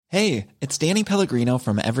Hey, it's Danny Pellegrino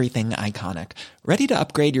from Everything Iconic. Ready to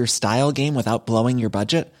upgrade your style game without blowing your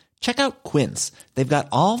budget? Check out Quince. They've got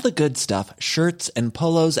all the good stuff, shirts and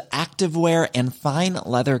polos, activewear, and fine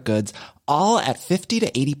leather goods, all at 50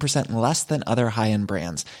 to 80% less than other high-end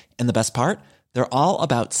brands. And the best part? They're all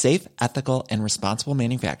about safe, ethical, and responsible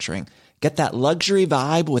manufacturing. Get that luxury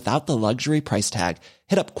vibe without the luxury price tag.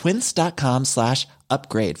 Hit up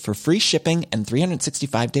quince.com/upgrade for free shipping and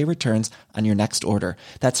 365-day returns on your next order.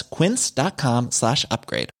 That's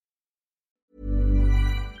quince.com/upgrade.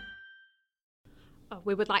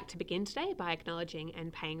 We would like to begin today by acknowledging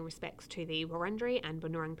and paying respects to the Wurundjeri and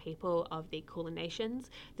Bunurong people of the Kulin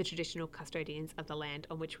Nations, the traditional custodians of the land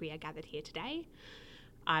on which we are gathered here today.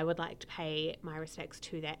 I would like to pay my respects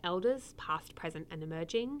to their elders, past, present and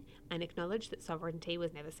emerging, and acknowledge that sovereignty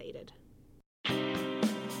was never ceded.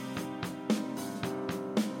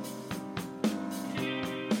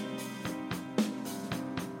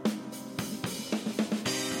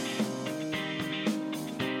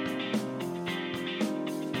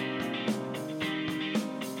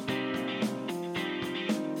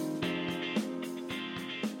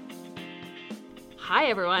 Hi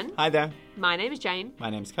everyone. Hi there. My name is Jane. My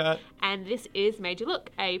name's Kurt. And this is Made You Look,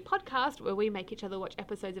 a podcast where we make each other watch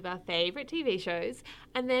episodes of our favourite TV shows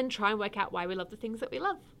and then try and work out why we love the things that we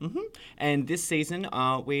love. Mm-hmm. And this season,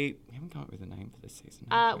 we haven't come up with a name for this season.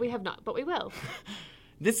 We have not, but we will.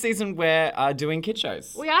 This season, we're doing kid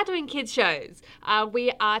shows. We are doing kids shows.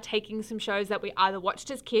 We are taking some shows that we either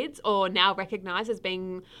watched as kids or now recognise as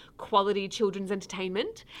being quality children's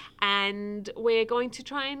entertainment, and we're going to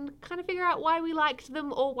try and kind of figure out why we liked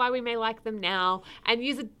them or why we may like them now, and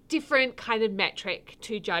use a different kind of metric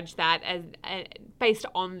to judge that as based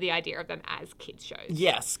on the idea of them as kids shows.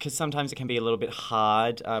 Yes, because sometimes it can be a little bit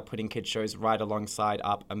hard putting kid shows right alongside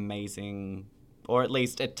up amazing, or at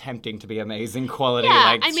least attempting to be amazing quality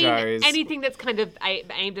shows. Anything that's kind of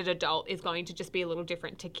aimed at adult is going to just be a little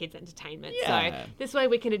different to kids' entertainment. Yeah. So this way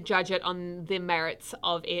we can judge it on the merits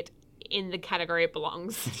of it in the category it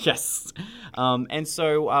belongs. Yes. And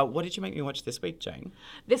so what did you make me watch this week, Jane?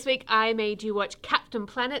 This week I made you watch Captain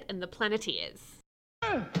Planet and the Planeteers.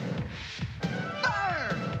 Fire!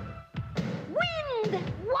 Wind!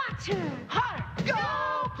 Water! Heart! Go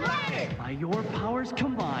Planet! By your powers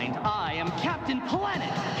combined, I am Captain Planet!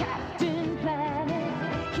 Captain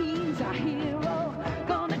Planet, he's our hero.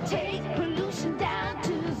 Gonna take pollution down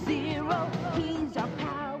to zero. He's our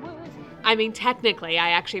powers. I mean, technically,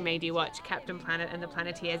 I actually made you watch Captain Planet and the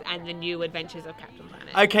Planeteers and the New Adventures of Captain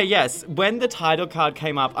Planet. Okay, yes. When the title card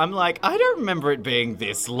came up, I'm like, I don't remember it being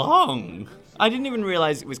this long. I didn't even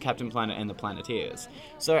realise it was Captain Planet and the Planeteers.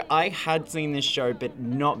 So I had seen this show, but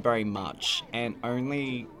not very much, and I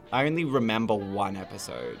only remember one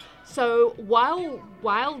episode. So while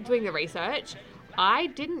doing the research, I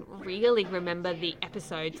didn't really remember the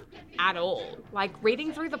episodes at all. Like,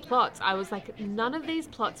 reading through the plots, I was like, none of these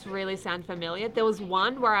plots really sound familiar. There was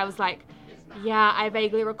one where I was like, yeah, I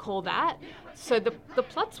vaguely recall that. So the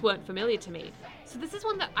plots weren't familiar to me. So this is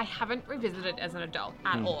one that I haven't revisited as an adult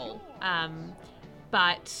at all.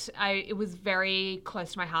 But it was very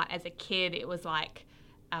close to my heart as a kid. It was like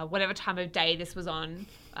whatever time of day this was on,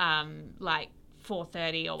 like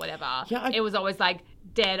 4:30 or whatever. Yeah, it was always like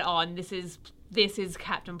dead on. This is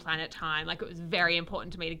Captain Planet time. Like, it was very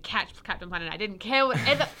important to me to catch Captain Planet. I didn't care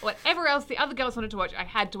whatever else the other girls wanted to watch. I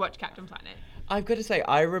had to watch Captain Planet. I've got to say,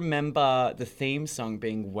 I remember the theme song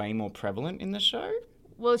being way more prevalent in the show.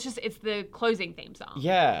 Well, it's the closing theme song.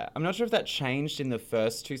 Yeah. I'm not sure if that changed in the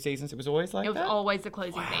first two seasons. It was always like that? It was always the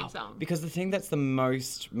closing theme song. Because the thing that's the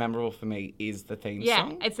most memorable for me is the theme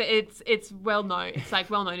song. Yeah, it's well known. It's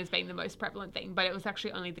like well known as being the most prevalent thing, but it was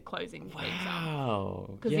actually only the closing theme song. Wow.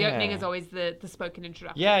 Because the opening is always the spoken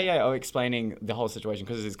introduction. Yeah. Oh, explaining the whole situation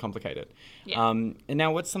because it is complicated. Yeah. And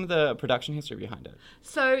now, what's some of the production history behind it?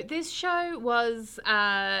 So this show was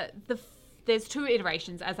there's two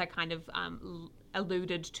iterations, as I kind of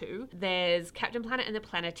alluded to. There's Captain Planet and the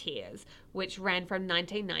Planeteers, which ran from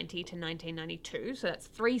 1990 to 1992, so that's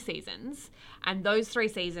 3 seasons, and those 3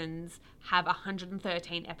 seasons have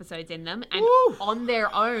 113 episodes in them, and on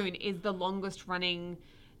their own is the longest running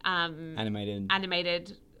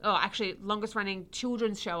animated longest running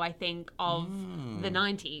children's show, I think, of the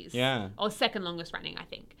 90s. Yeah. Or second longest running, I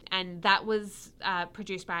think. And that was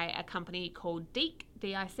produced by a company called DiC,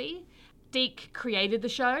 D-I-C. DiC created the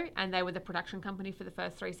show, and they were the production company for the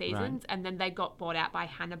first 3 seasons, right. And then they got bought out by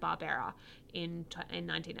Hanna-Barbera in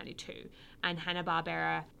 1992. And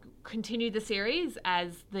Hanna-Barbera continued the series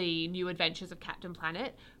as the New Adventures of Captain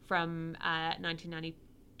Planet from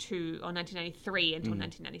 1992 or 1993 until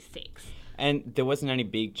 1996. And there wasn't any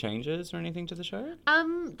big changes or anything to the show?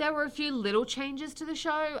 There were a few little changes to the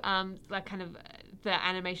show. Like kind of the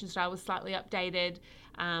animation style was slightly updated.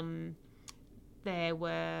 There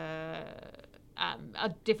were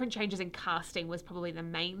different changes in casting was probably the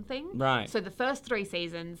main thing. Right. So the first 3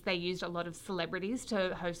 seasons, they used a lot of celebrities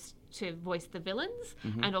to voice the villains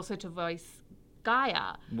and also to voice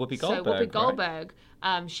Gaia. Whoopi So Goldberg, Whoopi Goldberg,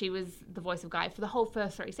 she was the voice of Gaia for the whole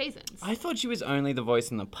first 3 seasons. I thought she was only the voice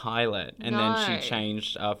in the pilot, and then No. she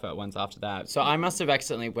changed for ones after that. So I must have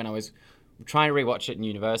accidentally, when I was trying to rewatch it in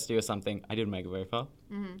university or something, I didn't make it very far.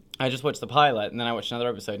 I just watched the pilot, and then I watched another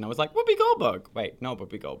episode, and I was like, Whoopi Goldberg. Wait, not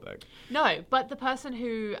Whoopi Goldberg. No, but the person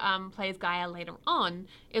who plays Gaia later on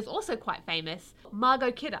is also quite famous,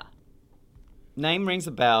 Margot Kidder. Name rings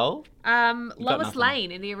a bell. Lois nothing.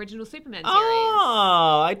 Lane in the original Superman series.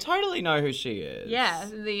 Oh, I totally know who she is. Yeah,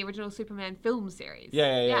 in the original Superman film series.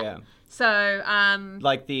 Yeah. So,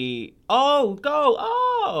 Like the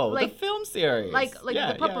the film series. like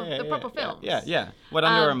the proper films. Yeah. What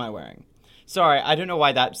underwear am I wearing? Sorry, I don't know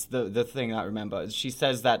why that's the thing that I remember. She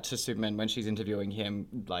says that to Superman when she's interviewing him,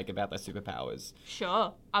 like about their superpowers.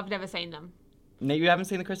 Sure. I've never seen them. No, you haven't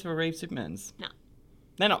seen the Christopher Reeve Supermans? No.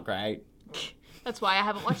 They're not great. That's why I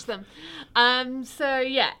haven't watched them.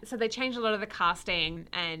 So they changed a lot of the casting,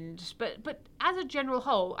 but as a general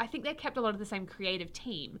whole, I think they kept a lot of the same creative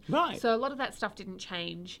team. Right. So a lot of that stuff didn't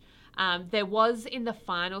change. There was in the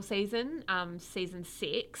final season, season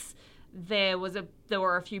 6, there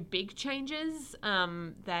were a few big changes.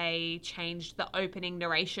 They changed the opening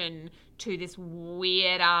narration to this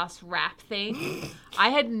weird ass rap thing. I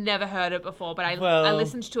had never heard it before, but I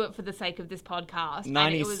listened to it for the sake of this podcast.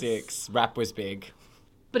 96, rap was big.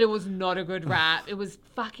 But it was not a good rap. It was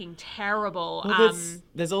fucking terrible. Well,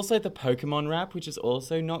 there's also the Pokemon rap, which is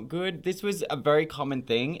also not good. This was a very common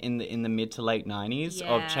thing in the mid to late 90s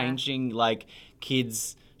of Yeah. changing like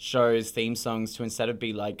kids' shows theme songs to, instead of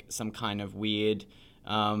be like some kind of weird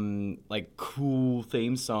like cool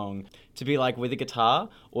theme song, to be like with a guitar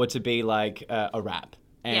or to be like a rap.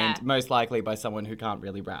 And Yeah. most likely by someone who can't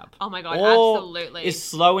really rap. Oh my God, Or absolutely. is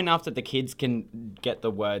slow enough that the kids can get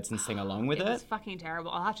the words and sing along with It it. was fucking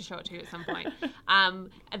terrible. I'll have to show it to you at some point.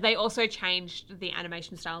 They also changed the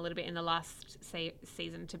animation style a little bit in the last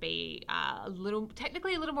season to be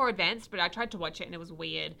technically a little more advanced, but I tried to watch it and it was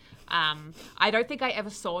weird. I don't think I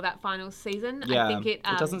ever saw that final season. Yeah, I think it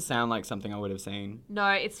doesn't sound like something I would have seen. No,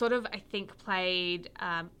 it's sort of, I think, played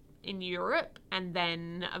in Europe, and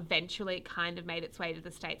then eventually it kind of made its way to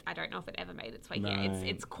the States. I don't know if it ever made its way here. Right.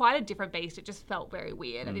 It's quite a different beast. It just felt very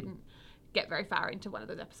weird. I didn't get very far into one of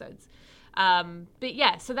those episodes. But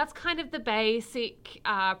yeah, so that's kind of the basic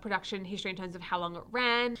production history in terms of how long it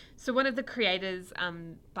ran. So one of the creators,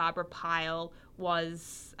 Barbara Pyle,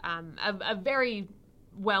 was a very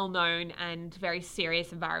well-known and very serious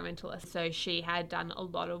environmentalist. So she had done a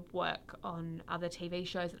lot of work on other TV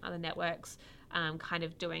shows and other networks, kind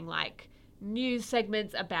of doing like news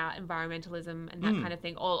segments about environmentalism and that kind of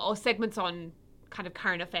thing, or segments on kind of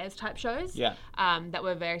current affairs type shows that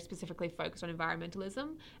were very specifically focused on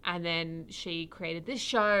environmentalism. And then she created this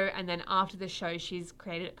show, and then after the show she's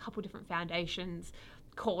created a couple different foundations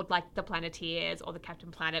called like the Planeteers or the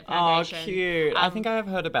Captain Planet Foundation. Oh, cute. I think I have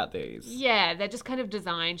heard about these. Yeah, they're just kind of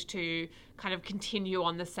designed to kind of continue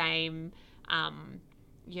on the same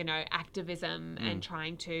activism and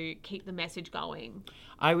trying to keep the message going.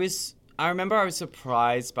 I remember I was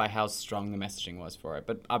surprised by how strong the messaging was for it,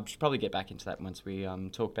 but I should probably get back into that once we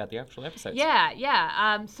talk about the actual episodes.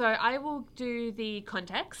 Yeah. So I will do the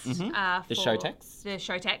context. The show text? The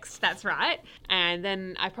show text, that's right. And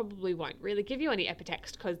then I probably won't really give you any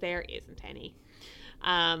epitext because there isn't any.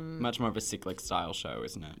 Much more of a cyclic style show,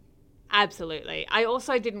 isn't it? Absolutely. I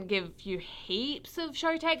also didn't give you heaps of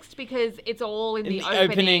show text because it's all in the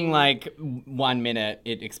opening like 1 minute,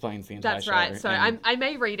 it explains the entire That's show. right. So I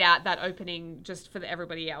may read out that opening just for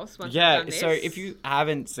everybody else once we've done this. So if you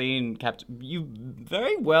haven't seen you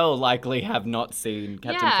very well likely have not seen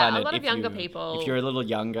Captain Planet. A lot of younger people. If you're a little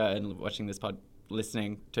younger and watching this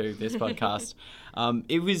listening to this podcast,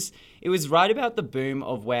 it was right about the boom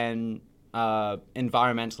of when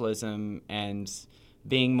environmentalism and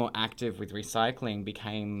being more active with recycling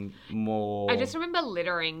became more... I just remember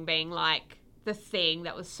littering being like the thing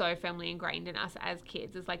that was so firmly ingrained in us as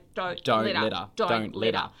kids. It's like, don't litter. Don't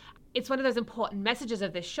litter. it's one of those important messages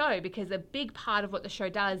of this show because a big part of what the show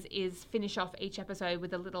does is finish off each episode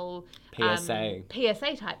with a little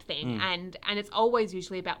PSA type thing, and it's always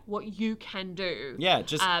usually about what you can do. Yeah,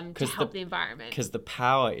 just to help the environment. Because the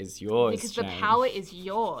power is yours. Because the power is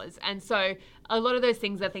yours, and so a lot of those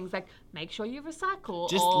things are things like make sure you recycle.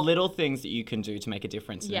 Just or, little things that you can do to make a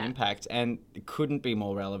difference and an impact, and it couldn't be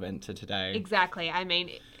more relevant to today. Exactly. I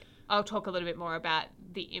mean, I'll talk a little bit more about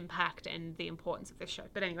the impact and the importance of this show.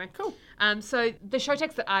 But anyway. Cool. So the show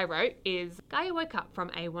text that I wrote is, Gaia woke up from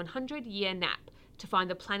a 100-year nap to find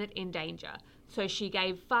the planet in danger. So she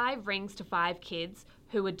gave 5 rings to 5 kids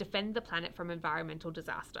who would defend the planet from environmental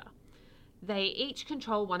disaster. They each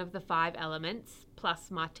control one of the 5 elements,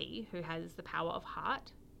 plus Marti, who has the power of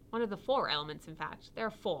heart. One of the 4 elements, in fact. There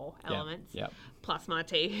are 4 elements. Yeah. Plus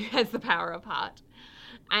Marti, who has the power of heart.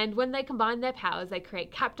 And when they combine their powers, they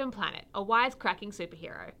create Captain Planet, a wisecracking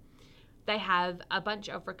superhero. They have a bunch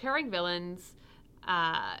of recurring villains,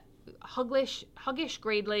 Hoggish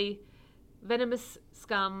Greedley, Venomous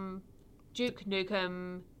Scum, Duke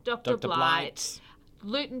Nukem, Dr. Blight,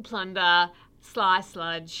 Loot and Plunder, Sly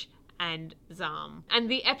Sludge, and Zam. And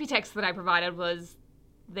the epitext that I provided was,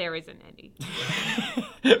 there isn't any.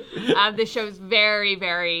 This show is very,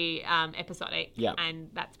 very episodic, and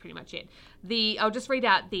that's pretty much it. I'll just read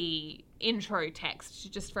out the intro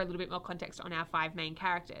text, just for a little bit more context on our 5 main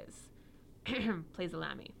characters. Please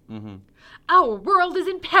allow me. Mm-hmm. Our world is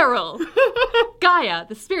in peril. Gaia,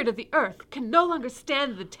 the spirit of the earth, can no longer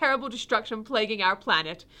stand the terrible destruction plaguing our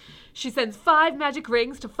planet. She sends 5 magic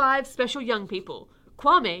rings to 5 special young people.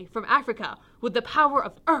 Kwame from Africa with the power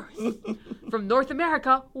of earth. From North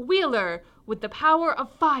America, Wheeler with the power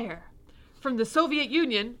of fire. From the Soviet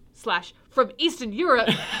Union / from Eastern Europe,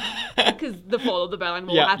 because the fall of the Berlin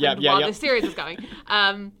Wall happened while this series was going.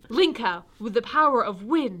 Linka with the power of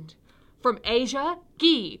wind. From Asia,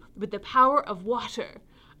 Guy with the power of water.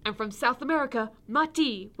 And from South America,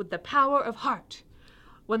 Mati with the power of heart.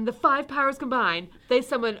 When the 5 powers combine, they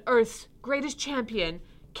summon Earth's greatest champion,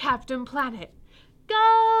 Captain Planet.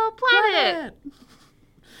 Go Planet!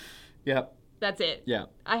 Yep. That's it. Yeah.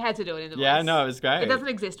 I had to do it in the voice. Yeah, no, it was great. It doesn't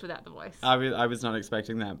exist without the voice. I was not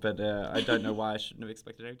expecting that, but I don't know why I shouldn't have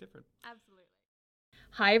expected any different. Absolutely.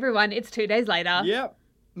 Hi, everyone. It's 2 days later. Yep.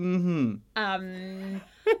 Mm-hmm.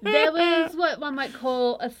 There was what one might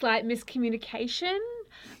call a slight miscommunication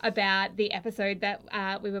about the episode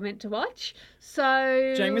that we were meant to watch.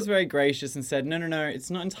 So Jane was very gracious and said, no,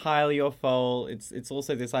 it's not entirely your fault. It's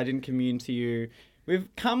also this, I didn't commune to you. We've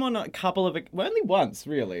come on a couple of... Well, only once,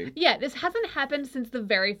 really. Yeah, this hasn't happened since the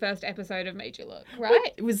very first episode of Major Look,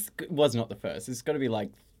 right? It was not the first. It's got to be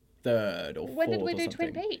like 3rd or 4th. When did we do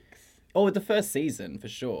something. Twin Peaks? Oh, the first season, for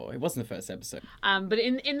sure. It wasn't the first episode. But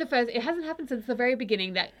in the first... It hasn't happened since the very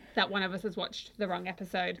beginning that one of us has watched the wrong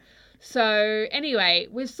episode. So, anyway,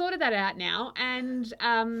 we've sorted that out now. And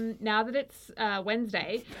now that it's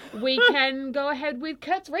Wednesday, we can go ahead with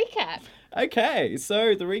Kurt's recap. Okay,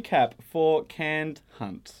 so the recap for Canned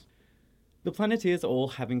Hunt. The Planeteers are all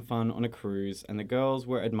having fun on a cruise, and the girls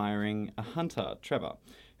were admiring a hunter, Trevor,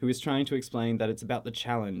 who is trying to explain that it's about the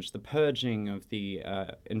challenge, the purging of the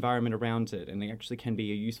environment around it, and it actually can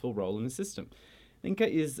be a useful role in the system. Linka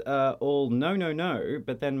is all no,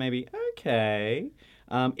 but then maybe, okay,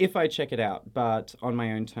 if I check it out, but on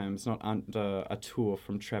my own terms, not under a tour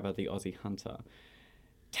from Trevor, the Aussie hunter.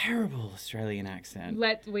 Terrible Australian accent.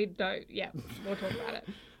 We'll talk about it.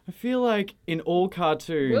 I feel like in all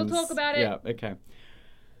cartoons... We'll talk about it. Yeah, okay.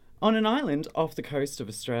 On an island off the coast of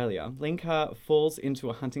Australia, Linka falls into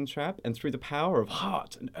a hunting trap, and through the power of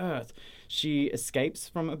heart and earth, she escapes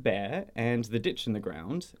from a bear and the ditch in the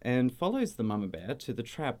ground, and follows the mama bear to the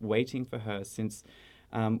trap waiting for her since...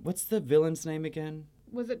 what's the villain's name again?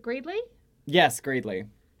 Was it Greedley? Yes, Greedley.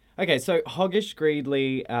 Okay, so Hoggish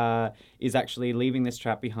Greedley is actually leaving this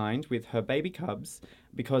trap behind with her baby cubs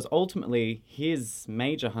because ultimately his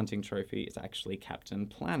major hunting trophy is actually Captain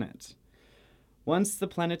Planet. Once the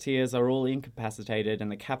Planeteers are all incapacitated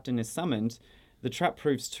and the captain is summoned, the trap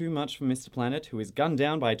proves too much for Mr. Planet, who is gunned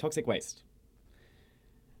down by toxic waste.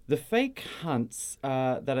 The fake hunts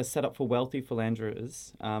that are set up for wealthy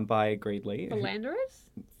philanderers by Greedley... Philanderers?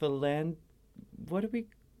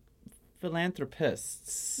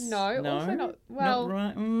 Philanthropists. No, also not. Well,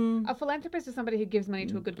 not right. A philanthropist is somebody who gives money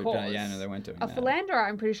to a good cause. Yeah, no, they weren't doing A that. philanderer,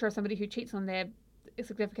 I'm pretty sure, is somebody who cheats on their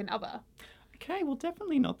significant other. Okay, well,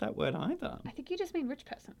 definitely not that word either. I think you just mean rich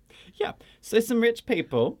person. Yeah, so some rich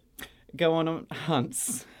people go on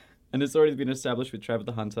hunts, and it's already been established with Trevor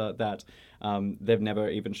the Hunter that they've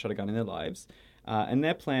never even shot a gun in their lives. And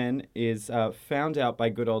their plan is found out by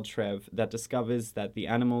good old Trev that discovers that the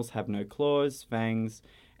animals have no claws, fangs,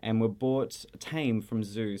 and were bought tame from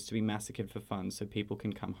zoos to be massacred for fun so people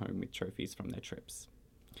can come home with trophies from their trips.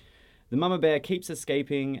 The mama bear keeps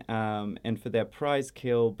escaping and for their prize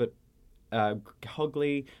kill, but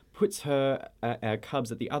Hogley puts her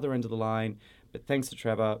cubs at the other end of the line, but thanks to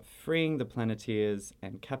Trevor, freeing the Planeteers,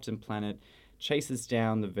 and Captain Planet chases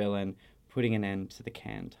down the villain, putting an end to the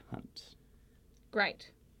canned hunt.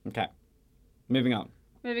 Great. Okay, moving on.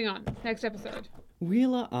 Moving on. Next episode.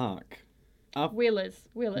 Wheeler Ark. Wheeler's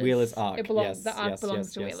Ark. It belongs. The Ark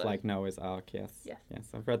belongs to yes, Wheeler. like Noah's Ark. Yes. Yes. Yes.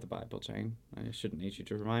 I've read the Bible, Jane. I shouldn't need you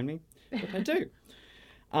to remind me, but I do.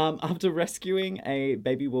 After rescuing a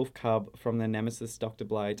baby wolf cub from their nemesis Dr.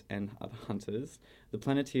 Blight and other hunters, the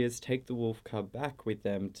Planeteers take the wolf cub back with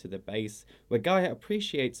them to the base, where Gaia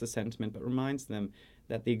appreciates the sentiment but reminds them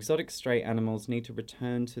that the exotic stray animals need to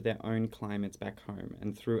return to their own climates back home,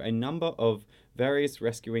 and through a number of various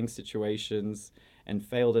rescuing situations and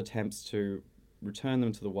failed attempts to return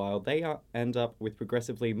them to the wild, they end up with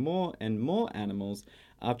progressively more and more animals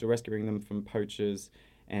after rescuing them from poachers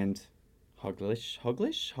and Hoggish.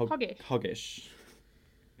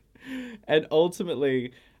 And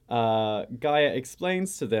ultimately, Gaia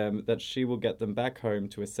explains to them that she will get them back home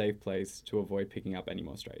to a safe place to avoid picking up any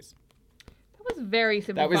more strays. That was very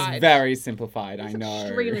simplified. That was very simplified, I know.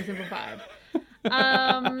 Extremely simplified.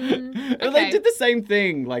 Well, Okay. they did the same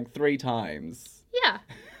thing like 3 times. Yeah.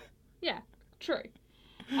 Yeah. True.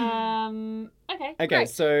 Okay. Okay, great.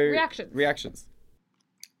 so reactions.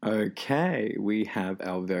 Okay, we have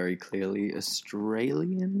our very clearly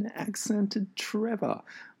Australian accented Trevor.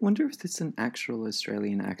 Wonder if it's an actual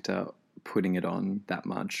Australian actor putting it on that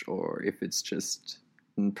much, or if it's just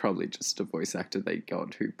probably just a voice actor they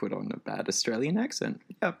got who put on a bad Australian accent.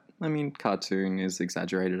 Yep, I mean, cartoon is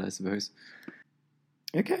exaggerated, I suppose.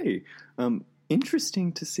 Okay,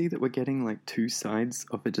 interesting to see that we're getting like 2 sides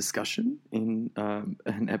of a discussion in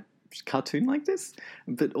cartoon like this,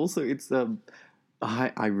 but also it's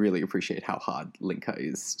I really appreciate how hard Linka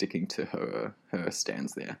is sticking to her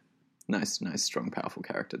stands there. Nice, strong, powerful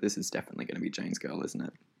character. This is definitely going to be Jane's girl, isn't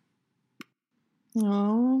it?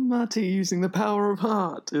 Oh, Marty using the power of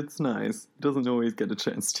heart. It's nice. Doesn't always get a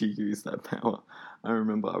chance to use that power. I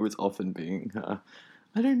remember I was often being,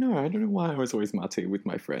 I don't know why I was always Marty with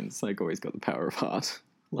my friends. I always got the power of heart.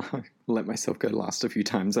 Let myself go last a few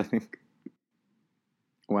times, I think.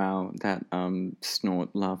 Wow, that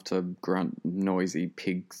snort, laughter, grunt, noisy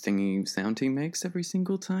pig thingy sound he makes every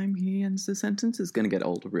single time he ends the sentence is going to get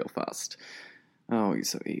old real fast. Oh, he's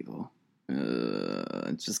so evil.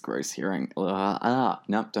 It's just gross hearing.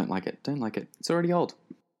 Nope, don't like it. It's already old.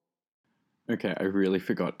 Okay, I really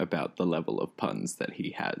forgot about the level of puns that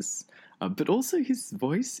he has. But also his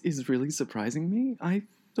voice is really surprising me. I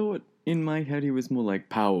thought in my head he was more like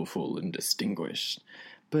powerful and distinguished.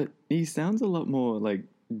 But he sounds a lot more like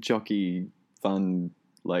jockey, fun,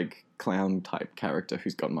 like clown type character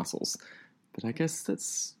who's got muscles. But I guess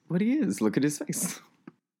that's what he is. Look at his face.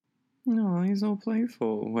 No, he's all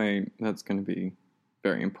playful. Wait, that's going to be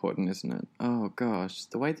very important, isn't it? Oh gosh,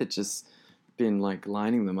 the way they've just been like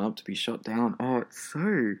lining them up to be shot down. Oh, it's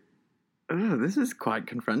so... this is quite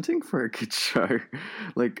confronting for a kid's show.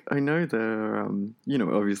 Like, I know they're,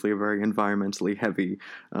 obviously a very environmentally heavy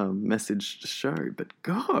messaged show, but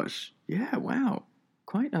gosh, yeah, wow.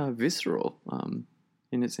 Quite visceral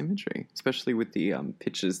in its imagery, especially with the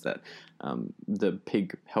pictures that the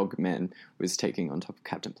pig hog man was taking on top of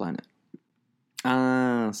Captain Planet.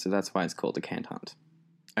 So that's why it's called A Canned Hunt.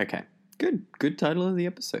 Okay, good title of the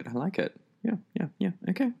episode. I like it. Yeah,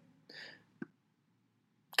 okay.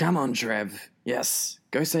 Come on, Trev. Yes,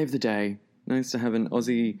 go save the day. Nice to have an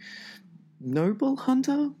Aussie noble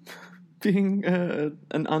hunter being an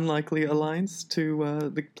unlikely alliance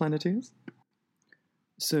to the Planeteers.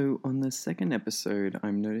 So on the second episode,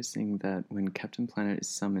 I'm noticing that when Captain Planet is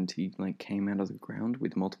summoned, he came out of the ground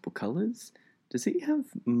with multiple colors. Does he have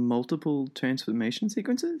multiple transformation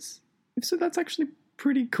sequences? If so, that's actually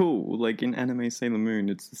pretty cool. Like in anime Sailor Moon,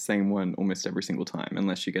 it's the same one almost every single time,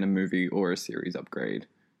 unless you get a movie or a series upgrade.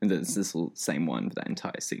 And it's this same one for that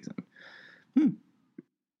entire season.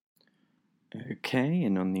 Okay,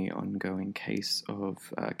 and on the ongoing case of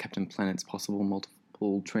Captain Planet's possible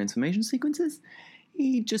multiple transformation sequences,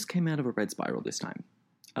 he just came out of a red spiral this time.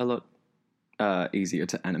 A lot easier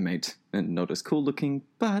to animate and not as cool looking,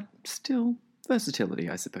 but still versatility,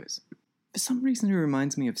 I suppose. For some reason, it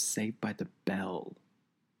reminds me of Saved by the Bell.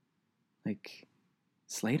 Like,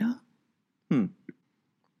 Slater?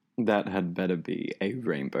 That had better be a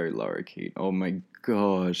rainbow lorikeet. Oh my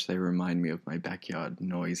gosh, they remind me of my backyard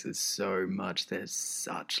noises so much. They're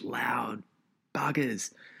such loud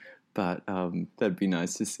buggers. But that'd be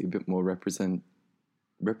nice to see a bit more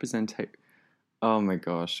representate. Oh my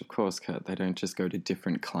gosh, of course, Kurt, they don't just go to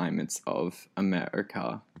different climates of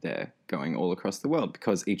America. They're going all across the world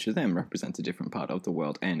because each of them represents a different part of the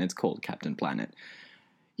world, and it's called Captain Planet.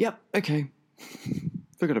 Yep, okay.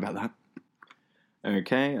 Forgot about that.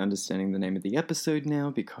 Okay, understanding the name of the episode now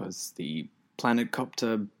because the planet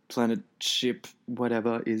copter, planet ship,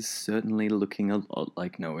 whatever, is certainly looking a lot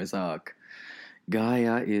like Noah's Ark.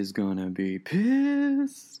 Gaia is gonna be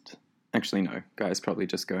pissed. Actually, no. Gaia's probably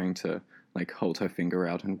just going to, hold her finger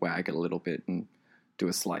out and wag it a little bit and do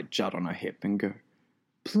a slight jut on her hip and go,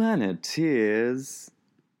 Planeteers.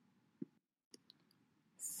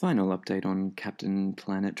 Final update on Captain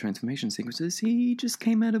Planet transformation sequences. He just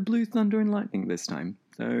came out of Blue Thunder and Lightning this time.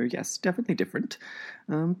 So, yes, definitely different.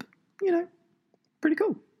 But, pretty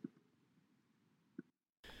cool.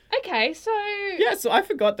 Okay, so... Yeah, so I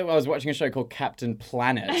forgot that I was watching a show called Captain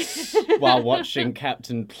Planet while watching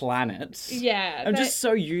Captain Planet. Yeah. I'm just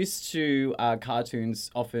so used to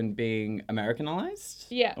cartoons often being Americanized.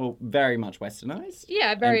 Yeah. Or very much Westernized.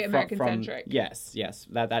 Yeah, very And American-centric. Yes.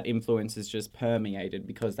 That influence is just permeated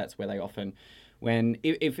because that's where they often...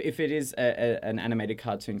 If it is an animated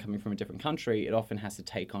cartoon coming from a different country, it often has to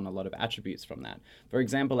take on a lot of attributes from that. For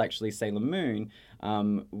example, actually, Sailor Moon,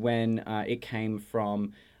 when it came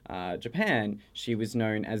from Japan, she was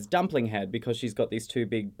known as Dumpling Head because she's got these two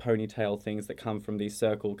big ponytail things that come from these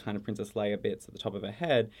circle kind of Princess Leia bits at the top of her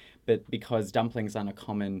head. But because dumplings aren't a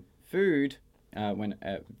common food, weren't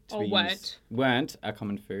a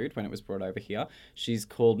common food when it was brought over here, she's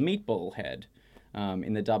called Meatball Head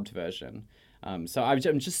in the dubbed version. So I'm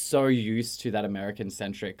just so used to that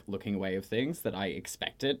American-centric looking way of things that I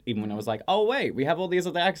expected, even when I was like, oh, wait, we have all these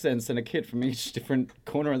other accents and a kid from each different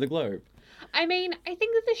corner of the globe. I mean, I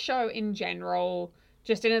think that the show in general,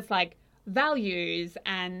 just in its, values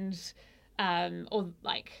and,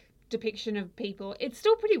 depiction of people, it's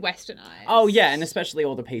still pretty westernized. Oh, yeah, and especially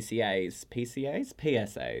all the PSAs.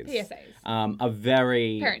 PSAs? Are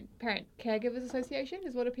very... Parent Caregivers Association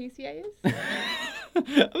is what a PCA is?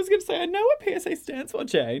 I was going to say, I know what PSA stands for,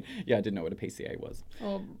 Jane. Yeah, I didn't know what a PCA was.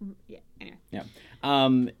 Or, yeah, anyway. Yeah.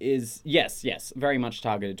 Yes, very much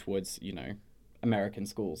targeted towards, American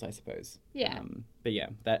schools, I suppose. Yeah. But yeah,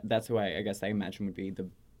 that's who I guess I imagine would be the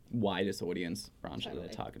widest audience branch that they're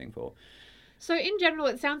targeting for. So in general,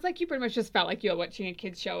 it sounds like you pretty much just felt like you were watching a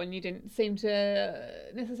kid's show and you didn't seem to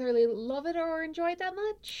necessarily love it or enjoy it that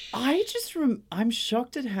much. I'm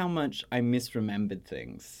shocked at how much I misremembered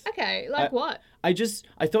things. Okay, what? I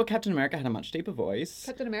thought Captain America had a much deeper voice.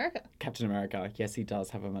 Captain America, yes, he does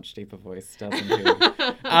have a much deeper voice, doesn't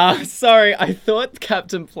he? Sorry, I thought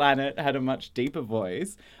Captain Planet had a much deeper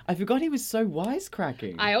voice. I forgot he was so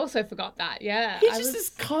wisecracking. I also forgot that, yeah. He is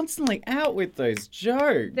constantly out with those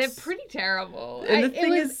jokes. They're pretty terrible. And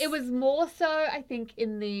it was more so, I think,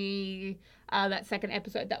 in the... that second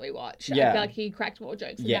episode that we watched. Yeah. I feel like he cracked more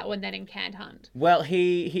jokes in that one than in Canned Hunt. Well,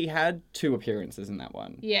 he had 2 appearances in that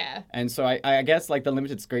one. Yeah. And so I guess the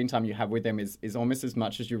limited screen time you have with them is almost as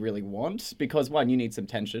much as you really want because, one, you need some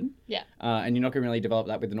tension. Yeah. And you're not going to really develop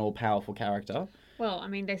that with an all-powerful character. Well, I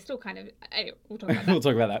mean, they still kind of... Anyway, we'll talk about that. We'll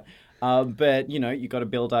talk about that. But, you got to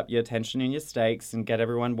build up your tension and your stakes and get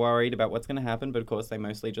everyone worried about what's going to happen. But, of course, they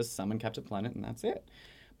mostly just summon Captain Planet and that's it.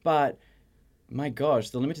 But... my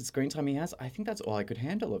gosh, the limited screen time he has, I think that's all I could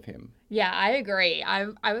handle of him. Yeah, I agree.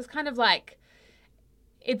 I was kind of like,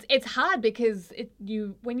 it's hard because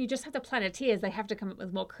when you just have the Planeteers, they have to come up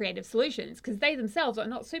with more creative solutions because they themselves are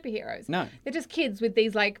not superheroes. No. They're just kids with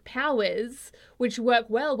these powers which work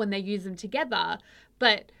well when they use them together.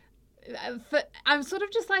 But I'm sort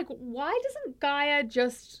of just like, why doesn't Gaia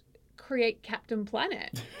just create Captain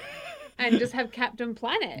Planet? And just have Captain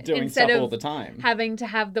Planet doing instead stuff of all the time. Having to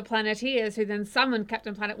have the Planeteers who then summon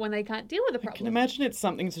Captain Planet when they can't deal with the problem. I can imagine it's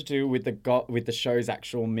something to do with the show's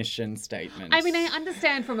actual mission statement. I mean, I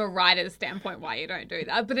understand from a writer's standpoint why you don't do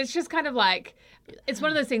that, but it's just kind of like, it's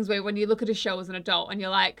one of those things where when you look at a show as an adult and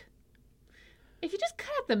you're like, if you just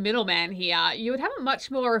cut out the middleman here, you would have a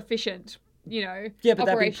much more efficient, Yeah, but that'd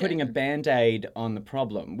be operation. putting a Band-Aid on the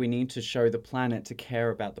problem. We need to show the planet to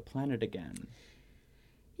care about the planet again.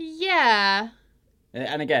 Yeah.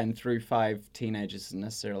 And again, through 5 teenagers isn't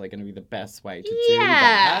necessarily going to be the best way to do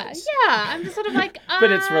that. Yeah, I'm just sort of like...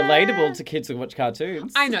 But it's relatable to kids who watch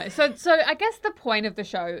cartoons. I know. So I guess the point of the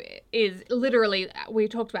show is literally, we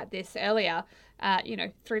talked about this earlier,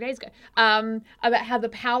 3 days ago, about how the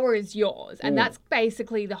power is yours. And that's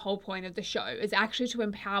basically the whole point of the show, is actually to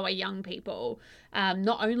empower young people,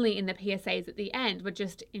 not only in the PSAs at the end, but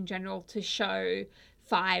just in general to show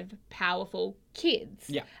 5 powerful kids.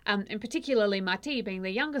 Yeah. And particularly Marti, being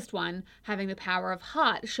the youngest one, having the power of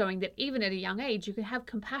heart, showing that even at a young age you can have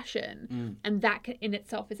compassion, and that in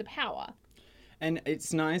itself is a power. And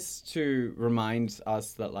it's nice to remind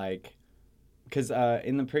us that, like, because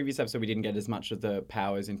in the previous episode we didn't get as much of the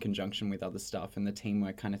powers in conjunction with other stuff and the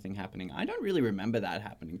teamwork kind of thing happening. I don't really remember that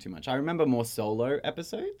happening too much. I remember more solo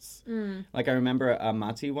episodes. Like, I remember a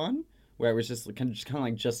Marti one where it was just kind of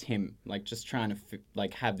like just him, like just trying to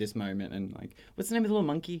like have this moment and like, what's the name of the little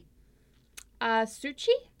monkey? Suchi?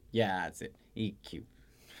 Yeah, that's it. Cute.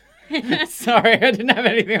 Sorry, I didn't have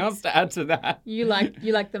anything else to add to that. You like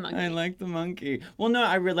the monkey. I like the monkey. Well, no,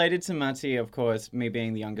 I related to Marti, of course, me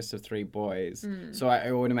being the youngest of 3 boys. So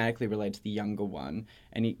I automatically related to the younger one.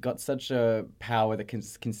 And he got such a power that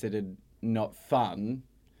considered not fun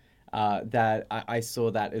that I saw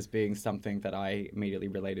that as being something that I immediately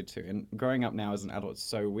related to. And growing up now as an adult is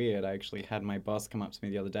so weird. I actually had my boss come up to me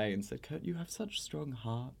the other day and said, Kurt, you have such a strong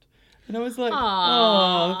heart. And I was like,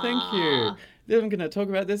 oh, thank you. Then I'm going to talk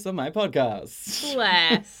about this on my podcast.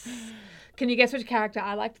 Bless. Can you guess which character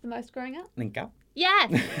I liked the most growing up? Linka.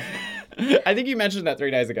 Yes. I think you mentioned that 3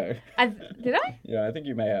 days ago. Did I? Yeah, I think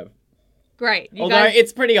you may have. Great. Although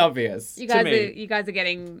it's pretty obvious you to guys me. you guys are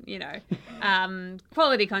getting,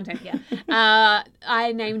 quality content here.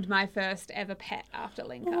 I named my first ever pet after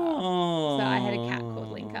Linka. Oh, So I had a cat called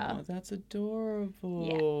Linka. That's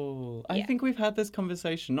adorable. Yeah. I think we've had this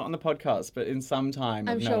conversation, not on the podcast, but in some time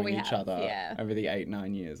of I'm sure knowing we each have, other yeah. over the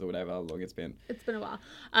 8-9 years or whatever how long it's been. It's been a while.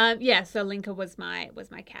 So Linka was my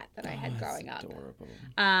cat that I had growing up.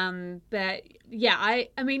 Adorable. But yeah,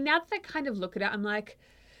 I mean, now that I kind of look at it, I'm like,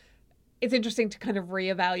 it's interesting to kind of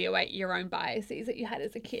reevaluate your own biases that you had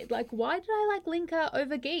as a kid. Like, why did I like Linka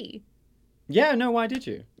over Guy? Yeah, no, why did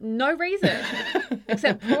you? No reason.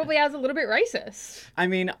 Except probably I was a little bit racist. I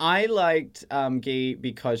mean, I liked Guy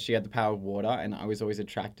because she had the power of water, and I was always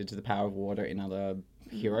attracted to the power of water in other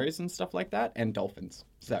heroes and stuff like that, and dolphins.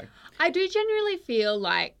 So I do genuinely feel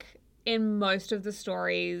like in most of the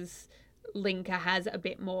stories, Linka has a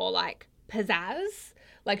bit more like pizzazz.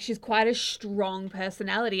 Like, she's quite a strong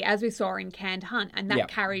personality, as we saw in Canned Hunt, and that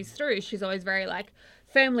carries through. She's always very, like,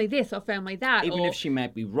 firmly this or firmly that. Even if she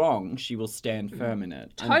might be wrong, she will stand firm in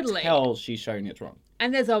it. Totally. Until she's shown it's wrong.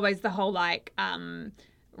 And there's always the whole, like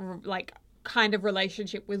kind of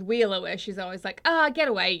relationship with Wheeler where she's always like, get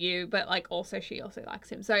away, you. But, like, she also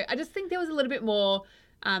likes him. So I just think there was a little bit more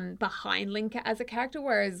behind Linka as a character,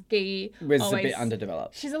 whereas Guy Was always, a bit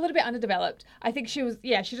underdeveloped. She's a little bit underdeveloped. I think she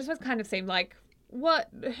just was kind of seemed like,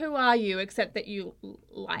 who are you, except that you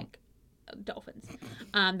like dolphins.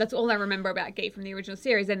 That's all I remember about Guy from the original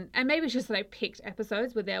series. And maybe it's just that I picked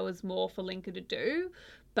episodes where there was more for Linka to do,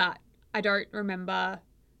 but I don't remember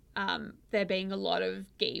there being a lot of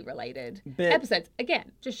Guy-related episodes.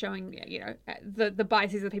 Again, just showing, the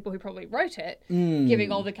biases of the people who probably wrote it,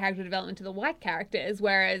 giving all the character development to the white characters,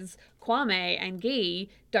 whereas Kwame and Guy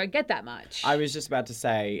don't get that much. I was just about to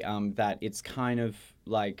say that it's kind of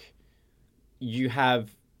like you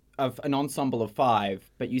have an ensemble of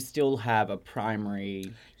 5, but you still have a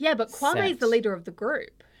primary. Yeah, but Kwame's the leader of the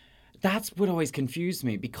group. That's what always confused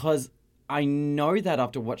me, because I know that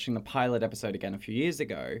after watching the pilot episode again a few years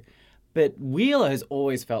ago, but Wheeler has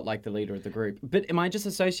always felt like the leader of the group. But am I just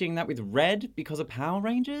associating that with Red because of Power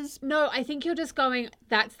Rangers? No, I think you're just going,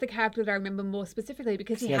 that's the character that I remember more specifically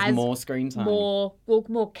because he has more screen time. More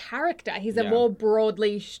character. He's a more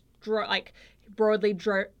broadly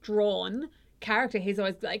drawn character. He's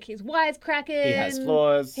always like, he's wisecracking. He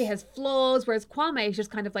has flaws. Whereas Kwame is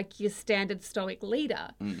just kind of like your standard stoic leader.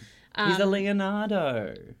 He's a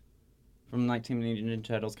Leonardo from like Teenage Mutant Ninja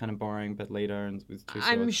Turtles, kind of boring, but leader and with 2 swords.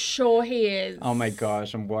 I'm sure he is. Oh my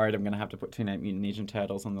gosh, I'm worried I'm going to have to put Teenage Mutant Ninja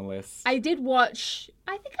Turtles on the list. I think I did watch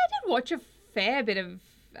a fair bit of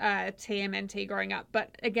TMNT growing up,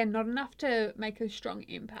 but again, not enough to make a strong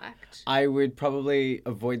impact. I would probably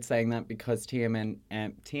avoid saying that because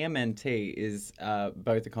TMNT is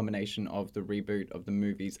both a combination of the reboot of the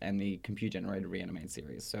movies and the computer-generated reanimated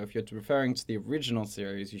series. So if you're referring to the original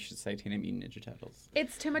series, you should say Teenage Mutant Ninja Turtles.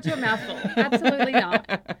 It's too much of a mouthful. Absolutely not.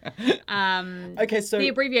 Okay, so the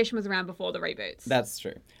abbreviation was around before the reboots. That's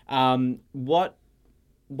true.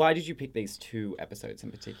 Why did you pick these 2 episodes in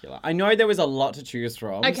particular? I know there was a lot to choose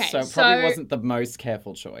from, so it probably wasn't the most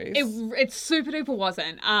careful choice. It super duper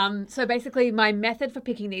wasn't. So basically my method for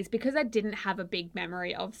picking these, because I didn't have a big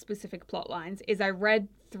memory of specific plot lines, is I read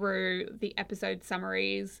through the episode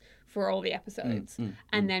summaries for all the episodes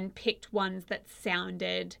and then picked ones that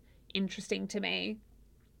sounded interesting to me.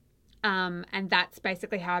 And that's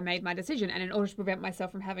basically how I made my decision. And in order to prevent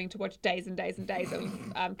myself from having to watch days and days and days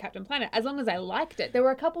of Captain Planet, as long as I liked it, there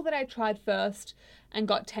were a couple that I tried first and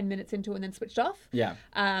got 10 minutes into and then switched off. Yeah.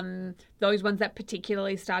 Those ones that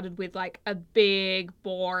particularly started with like a big,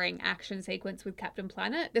 boring action sequence with Captain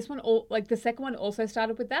Planet. This one, the second one also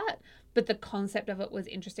started with that, but the concept of it was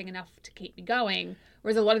interesting enough to keep me going.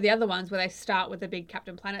 Whereas a lot of the other ones where they start with a big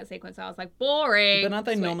Captain Planet sequence, I was like, boring. But aren't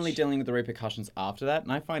they Switch. normally dealing with the repercussions after that?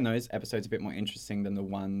 And I find those episodes a bit more interesting than the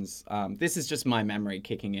ones... this is just my memory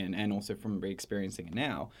kicking in and also from re-experiencing it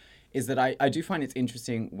now, is that I do find it's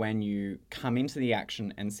interesting when you come into the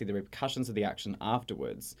action and see the repercussions of the action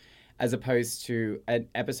afterwards, as opposed to an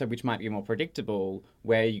episode which might be more predictable,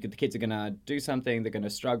 where the kids are going to do something, they're going to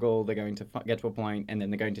struggle, they're going to get to a point, and then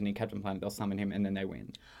they're going to need Captain Planet, they'll summon him, and then they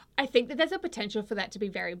win. I think that there's a potential for that to be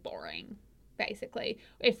very boring, basically.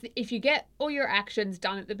 If you get all your actions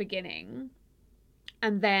done at the beginning,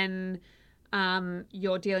 and then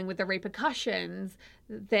you're dealing with the repercussions,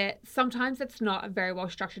 that sometimes it's not a very well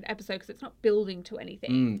structured episode because it's not building to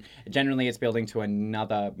anything. Generally, it's building to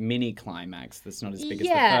another mini climax that's not as big as the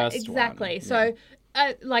first Yeah, one. exactly. So,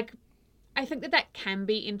 I think that can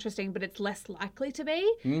be interesting, but it's less likely to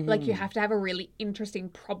be. Like, you have to have a really interesting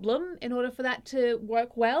problem in order for that to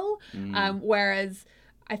work well. Whereas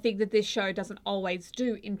I think that this show doesn't always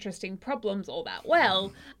do interesting problems all that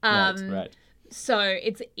well. Right. So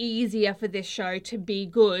it's easier for this show to be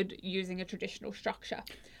good using a traditional structure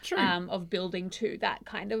of building to that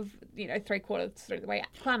kind of, 3/4 through the way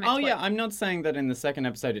climax. Oh, yeah, I'm not saying that in the second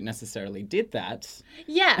episode it necessarily did that.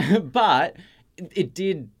 Yeah. But it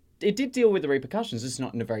did deal with the repercussions, just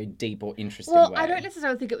not in a very deep or interesting way. Well, I don't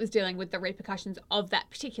necessarily think it was dealing with the repercussions of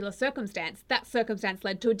that particular circumstance. That circumstance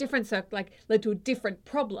led to a different led to a different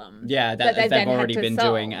problem. Yeah, that they've then had already to been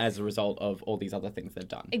solve. doing as a result of all these other things they've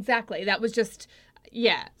done. Exactly. That was just,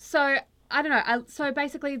 yeah. So, I don't know. So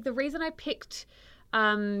basically, the reason I picked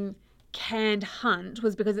Canned Hunt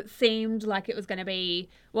was because it seemed like it was going to be,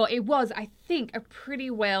 well, it was, I think, a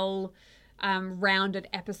pretty well rounded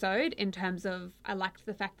episode in terms of, I liked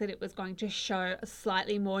the fact that it was going to show a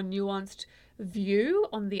slightly more nuanced view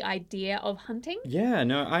on the idea of hunting. Yeah,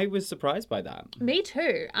 no, I was surprised by that. Me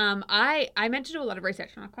too. I meant to do a lot of research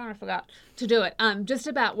and I kind of forgot to do it. Just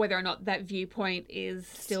about whether or not that viewpoint is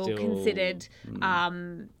still considered,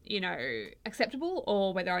 acceptable,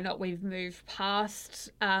 or whether or not we've moved past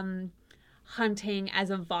hunting as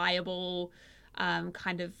a viable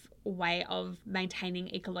kind of way of maintaining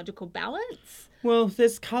ecological balance. Well,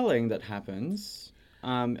 there's culling that happens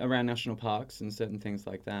around national parks and certain things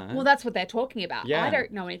like that. Well, that's what they're talking about. Yeah. I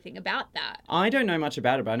don't know anything about that. I don't know much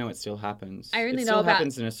about it, but I know it still happens. I only it know still about-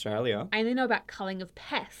 happens in Australia. I only know about culling of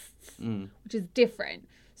pests, which is different.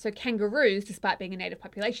 So kangaroos, despite being a native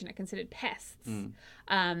population, are considered pests.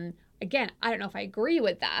 Again, I don't know if I agree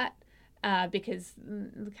with that because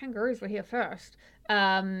the kangaroos were here first.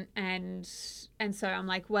 And so I'm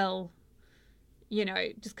like, well,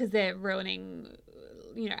 just because they're ruining,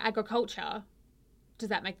 agriculture, does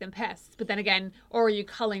that make them pests? But then again, or are you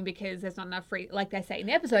culling because there's not enough like they say in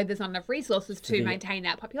the episode, there's not enough resources to maintain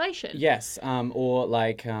that population? Yes, or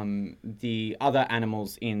like the other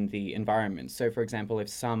animals in the environment. So, for example, if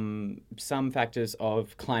some factors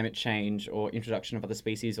of climate change or introduction of other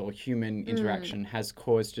species or human interaction has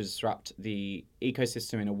caused to disrupt the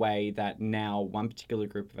ecosystem in a way that now one particular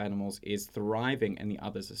group of animals is thriving and the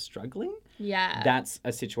others are struggling. Yeah. That's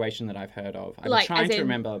a situation that I've heard of. I'm Like, trying as to in,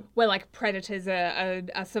 remember. where like predators are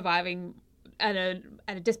surviving at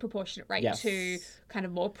a disproportionate rate Yes. to kind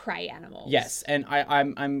of more prey animals. Yes, and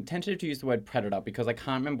I'm tentative to use the word predator because I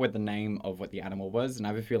can't remember what the name of what the animal was, and I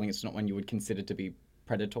have a feeling it's not one you would consider to be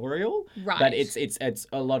predatorial. Right. But it's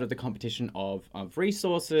a lot of the competition of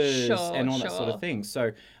resources Sure, and all that sort sure. of thing.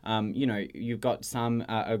 So, you've got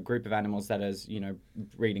a group of animals that is,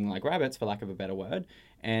 breeding like rabbits, for lack of a better word.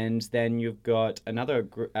 And then you've got another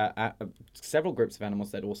several groups of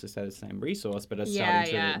animals that also share the same resource, but are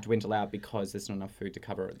starting to dwindle out because there's not enough food to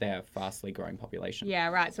cover their fastly growing population. Yeah,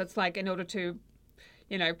 right. So it's like, in order to,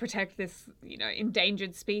 protect this,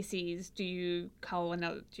 endangered species, do you cull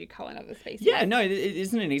another species? Yeah, no, it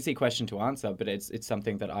isn't an easy question to answer, but it's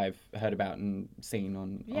something that I've heard about and seen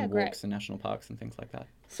on great. walks in national parks and things like that.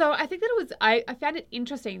 So I think that I found it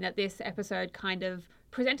interesting that this episode kind of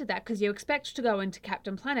presented that, because you expect to go into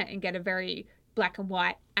Captain Planet and get a very black and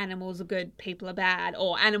white, animals are good, people are bad,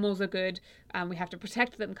 or animals are good, we have to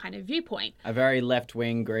protect them kind of viewpoint. A very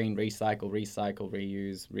left-wing, green, recycle, reuse,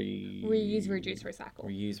 Reuse, reduce, recycle.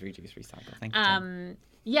 Reuse, reduce, recycle. Thank you, Jen.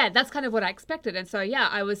 yeah, that's kind of what I expected. And so, yeah,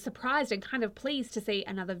 I was surprised and kind of pleased to see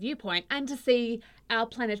another viewpoint and to see our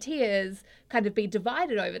Planeteers kind of be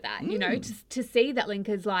divided over that, you know, to see that Link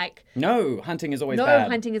is like, No, hunting is always no, bad.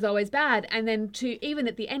 hunting is always bad. And then to, even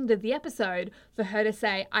at the end of the episode, for her to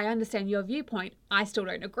say, I understand your viewpoint. I still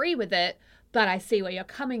don't agree with it, but I see where you're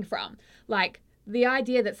coming from. Like, the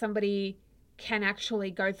idea that somebody can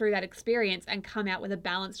actually go through that experience and come out with a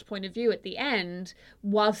balanced point of view at the end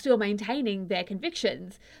while still maintaining their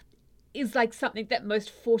convictions is like something that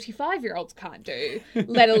most 45-year-olds can't do,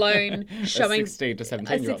 let alone showing a 16 to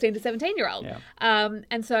 17 a year old. 16 to 17-year-old. Yeah.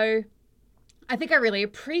 And so I think I really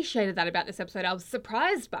appreciated that about this episode. I was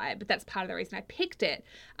surprised by it, but that's part of the reason I picked it.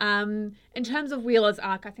 In terms of Wheeler's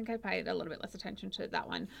arc, I think I paid a little bit less attention to that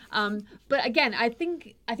one. But again, I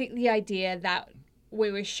think the idea that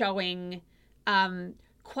we were showing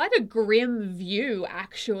quite a grim view,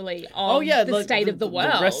 actually, of the state of the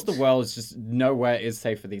world. The rest of the world is just nowhere is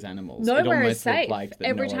safe for these animals. Nowhere is It almost looked safe. like that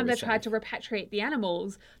Every nowhere time they was tried safe. to repatriate the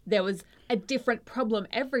animals, there was a different problem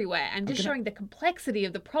everywhere, and just showing the complexity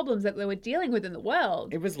of the problems that they were dealing with in the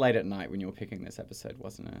world. It was late at night when you were picking this episode,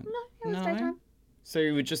 wasn't it? No, it was daytime. So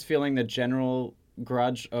you were just feeling the general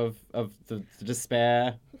grudge of the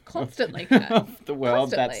despair Constantly, Kurt. of the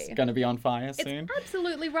world that's Constantly. going to be on fire soon. It's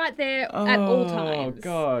absolutely right there at all times. Oh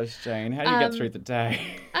gosh, Jane, how do you get through the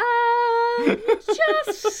day?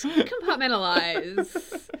 Just compartmentalize.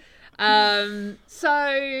 So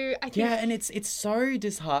I think Yeah, and it's so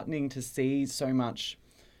disheartening to see so much.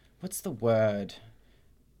 What's the word?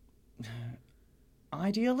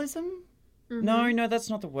 Idealism? Mm-hmm. No, that's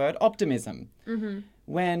not the word. Optimism. Mm-hmm.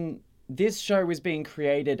 When this show was being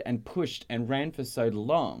created and pushed and ran for so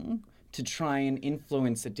long to try and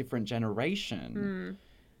influence a different generation.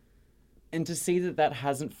 And to see that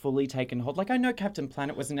hasn't fully taken hold. Like, I know Captain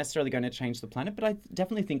Planet wasn't necessarily going to change the planet, but I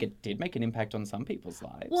definitely think it did make an impact on some people's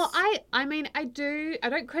lives. Well, I mean, I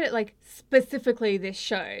don't credit, like, specifically this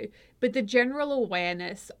show, but the general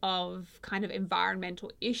awareness of kind of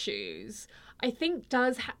environmental issues, I think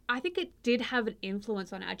it did have an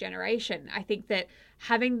influence on our generation. I think that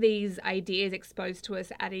having these ideas exposed to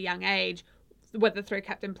us at a young age, whether through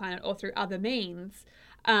Captain Planet or through other means,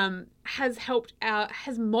 has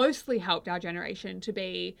mostly helped our generation to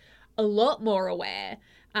be a lot more aware.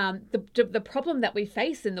 The problem that we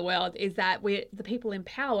face in the world is that the people in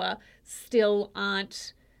power still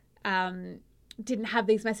didn't have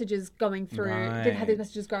these messages going through, didn't have these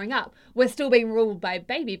messages growing up. We're still being ruled by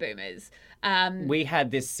baby boomers. We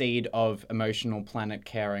had this seed of emotional planet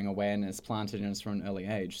caring awareness planted in us from an early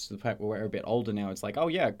age. To the point where we're a bit older now, it's like, oh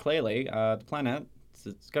yeah, clearly the planet,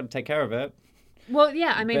 it's got to take care of it. Well,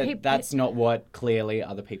 yeah, I mean, But that's not what clearly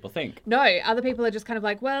other people think. No, other people are just kind of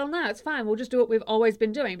like, well, no, it's fine. We'll just do what we've always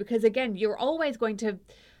been doing. Because again, you're always going to,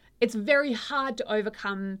 it's very hard to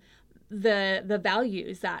overcome the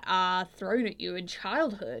values that are thrown at you in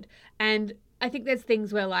childhood. And I think there's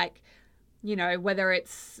things where, like, you know, whether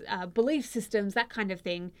it's belief systems, that kind of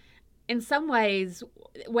thing, in some ways,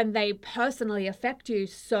 when they personally affect you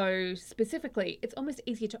so specifically, it's almost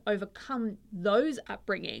easier to overcome those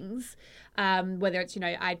upbringings. Whether it's, you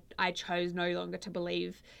know, I chose no longer to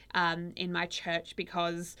believe in my church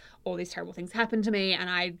because all these terrible things happened to me and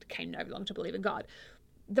I came no longer to believe in God.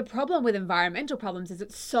 The problem with environmental problems is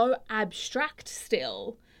it's so abstract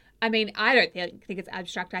still. I mean, I don't think it's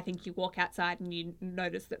abstract. I think you walk outside and you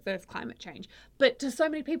notice that there's climate change. But to so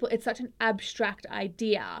many people, it's such an abstract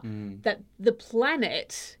idea that the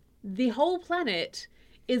planet, the whole planet,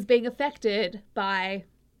 is being affected by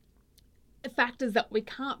factors that we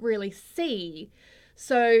can't really see.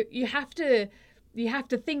 So you have to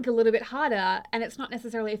think a little bit harder, and it's not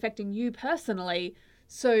necessarily affecting you personally.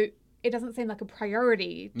 So it doesn't seem like a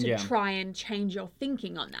priority to try and change your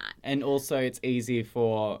thinking on that. And also, it's easy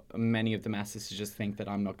for many of the masses to just think that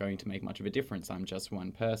I'm not going to make much of a difference. I'm just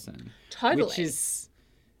one person. Totally. Which is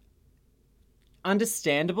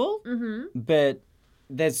understandable, but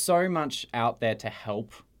there's so much out there to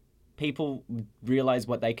help people realize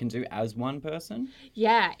what they can do as one person.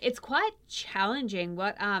 Yeah, it's quite challenging.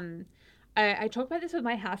 What I talk about this with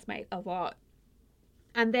my housemate a lot,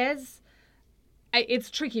 and it's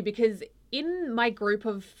tricky because in my group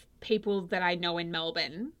of people that I know in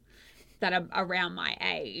Melbourne that are around my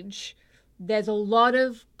age, there's a lot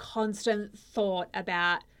of constant thought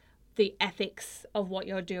about the ethics of what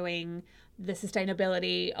you're doing, the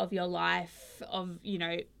sustainability of your life, of, you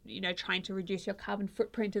know, trying to reduce your carbon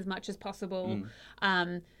footprint as much as possible.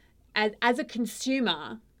 As a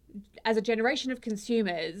consumer, as a generation of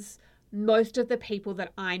consumers, most of the people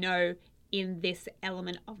that I know in this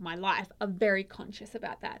element of my life are very conscious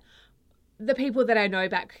about that. the people that I know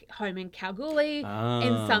back home in Kalgoorlie,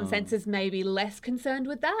 in some senses, may be less concerned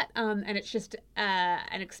with that. And it's just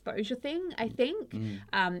an exposure thing, I think.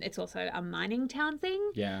 It's also a mining town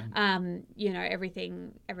thing. Yeah.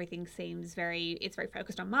 Everything seems it's very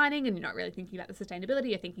focused on mining, and you're not really thinking about the sustainability.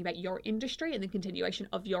 You're thinking about your industry and the continuation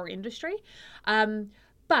of your industry.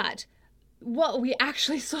 But what we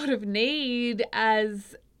actually sort of need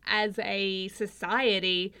as a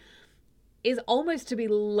society is almost to be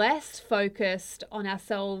less focused on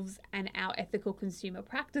ourselves and our ethical consumer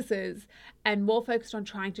practices and more focused on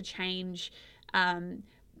trying to change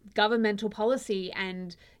governmental policy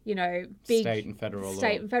and, big state and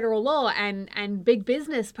federal law and big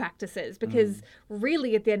business practices, because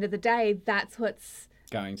really at the end of the day, that's what's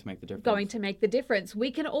going to make the difference. We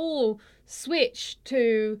can all switch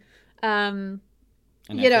to an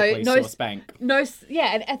ethically sourced bank.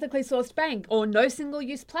 An ethically sourced bank or no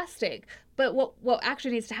single-use plastic. But what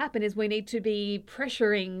actually needs to happen is we need to be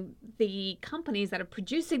pressuring the companies that are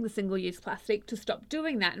producing the single-use plastic to stop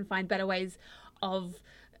doing that and find better ways of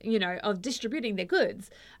distributing their goods.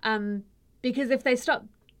 Because if they stop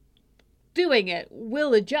doing it,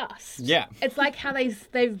 we'll adjust. Yeah. It's like how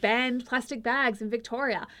they've banned plastic bags in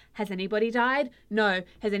Victoria. Has anybody died? No.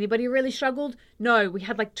 Has anybody really struggled? No. We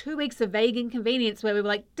had like 2 weeks of vague inconvenience where we were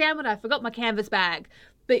like, damn it, I forgot my canvas bag.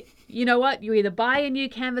 But you know what? You either buy a new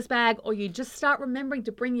canvas bag or you just start remembering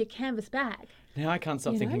to bring your canvas bag. Now I can't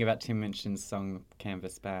stop thinking about Tim Minchin's song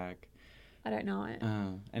Canvas Bag. I don't know it.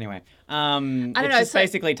 Anyway,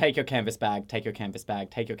 basically take your canvas bag to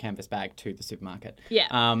the supermarket. Yeah.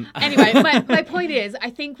 Anyway, my point is, I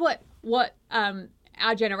think what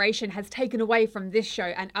our generation has taken away from this show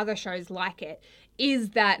and other shows like it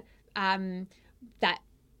is that that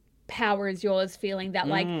power is yours feeling, that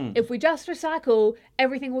like if we just recycle,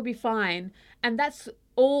 everything will be fine, and that's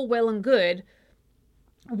all well and good.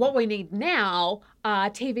 What we need now are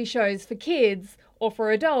TV shows for kids or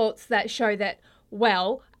for adults that show that,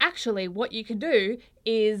 well, actually what you can do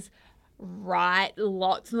is write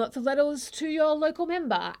lots and lots of letters to your local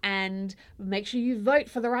member and make sure you vote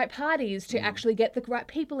for the right parties to actually get the right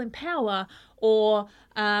people in power, or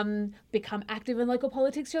become active in local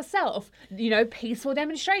politics yourself, peaceful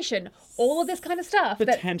demonstration, all of this kind of stuff.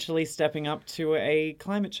 Potentially stepping up to a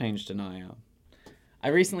climate change denier. I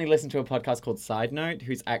recently listened to a podcast called Side Note,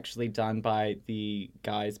 who's actually done by the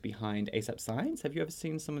guys behind ASAP Science. Have you ever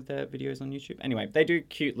seen some of their videos on YouTube? Anyway, they do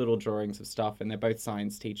cute little drawings of stuff, and they're both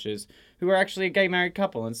science teachers who are actually a gay married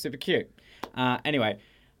couple, and super cute. Anyway,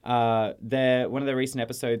 one of their recent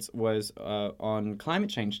episodes was on climate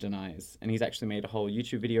change deniers, and he's actually made a whole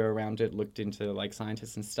YouTube video around it, looked into like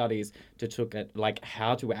scientists and studies to look at like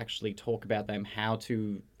how to actually talk about them, how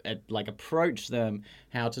to approach them,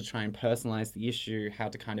 how to try and personalize the issue, how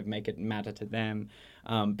to kind of make it matter to them.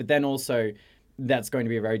 But then also, that's going to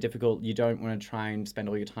be very difficult. You don't want to try and spend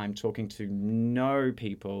all your time talking to no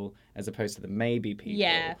people as opposed to the maybe people.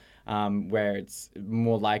 Yeah. Where it's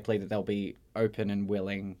more likely that they'll be open and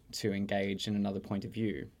willing to engage in another point of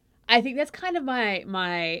view. I think that's kind of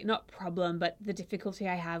my not problem, but the difficulty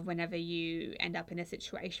I have whenever you end up in a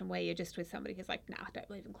situation where you're just with somebody who's like, nah, I don't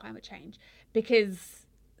believe in climate change. Because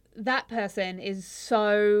that person is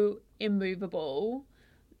so immovable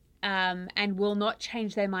and will not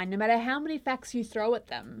change their mind no matter how many facts you throw at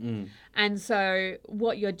them. And so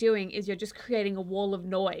what you're doing is you're just creating a wall of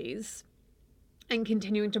noise and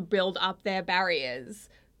continuing to build up their barriers.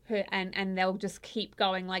 And they'll just keep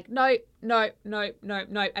going like, no,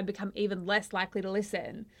 and become even less likely to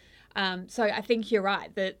listen. So I think you're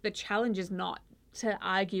right. The challenge is not to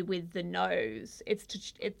argue with the no's.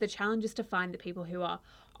 The challenge is to find the people who are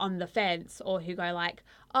on the fence or who go like,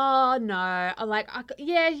 oh no, like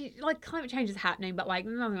climate change is happening, but like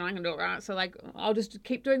nothing I can do about it. So like I'll just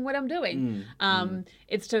keep doing what I'm doing.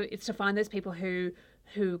 It's to find those people who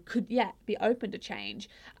could be open to change.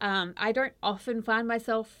 I don't often find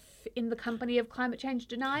myself in the company of climate change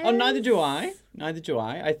deniers. Oh, neither do I.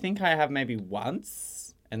 I think I have maybe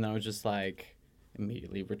once, and then I was just like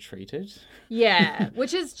immediately retreated. Yeah,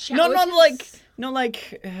 which is not like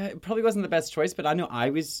it probably wasn't the best choice, but I know I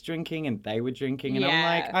was drinking and they were drinking, and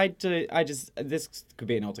I'm like, this could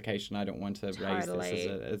be an altercation. I don't want to raise this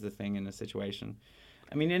as a thing in a situation.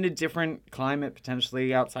 I mean, in a different climate,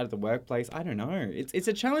 potentially outside of the workplace, I don't know. It's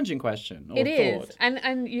a challenging question. It is, and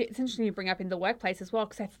it's interesting you bring up in the workplace as well,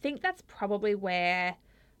 because I think that's probably where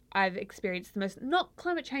I've experienced the most, not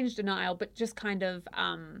climate change denial, but just kind of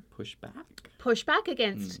pushback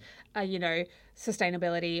against,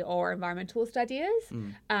 sustainability or environmentalist ideas.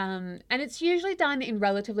 And it's usually done in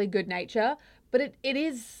relatively good nature, but it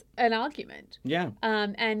is an argument. Yeah.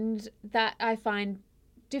 And that I find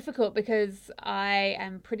difficult because I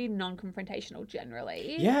am pretty non-confrontational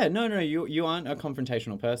generally. Yeah, no, you aren't a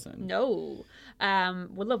confrontational person. No,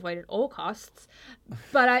 will avoid at all costs.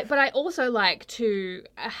 But I also like to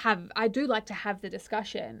I do like to have the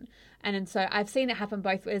discussion. And so I've seen it happen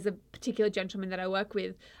both ways. There's a particular gentleman that I work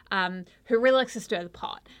with who really likes to stir the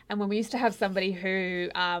pot. And when we used to have somebody who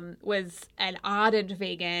was an ardent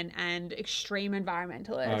vegan and extreme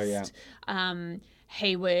environmentalist,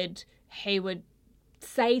 he would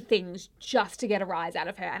say things just to get a rise out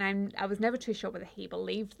of her. And I was never too sure whether he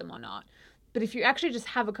believed them or not. But if you actually just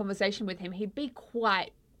have a conversation with him, he'd be quite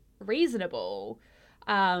reasonable.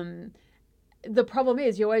 The problem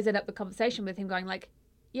is you always end up the conversation with him going like,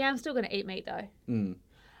 yeah, I'm still going to eat meat though.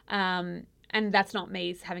 And that's not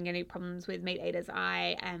me having any problems with meat eaters.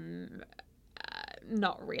 I am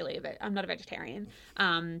not really I'm not a vegetarian.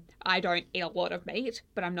 I don't eat a lot of meat,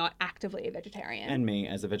 but I'm not actively a vegetarian. And me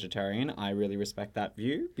as a vegetarian, I really respect that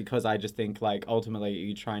view because I just think like ultimately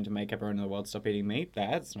you're trying to make everyone in the world stop eating meat.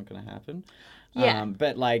 That's not going to happen. Yeah.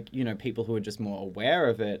 But like, you know, people who are just more aware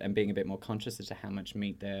of it and being a bit more conscious as to how much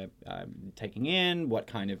meat they're taking in, what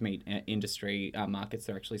kind of meat industry markets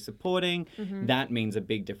they're actually supporting, that means a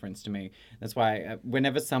big difference to me. That's why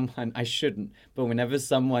whenever someone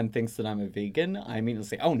thinks that I'm a vegan, I immediately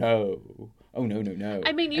say, oh no. I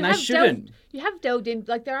mean, you have delved in,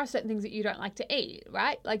 like, there are certain things that you don't like to eat,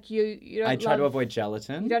 right? Like, you don't I try to avoid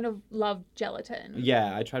gelatin. You don't love gelatin.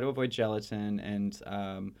 Yeah, I try to avoid gelatin and,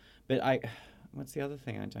 but what's the other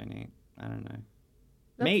thing I don't eat? I don't know.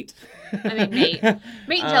 Meat. I mean, meat and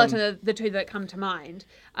gelatin are the two that come to mind.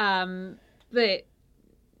 But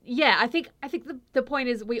yeah, I think the point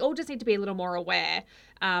is we all just need to be a little more aware.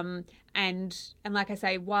 And like I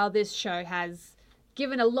say, while this show has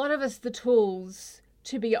given a lot of us the tools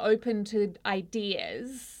to be open to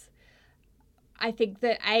ideas, I think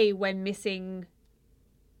that we're missing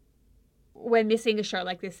a show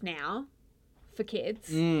like this now for kids.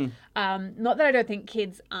 Not that I don't think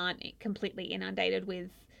kids aren't completely inundated with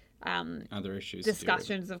other issues,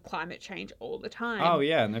 discussions of climate change all the time. Oh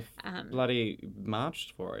yeah, and they've bloody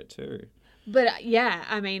marched for it too. But yeah,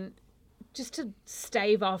 I mean, just to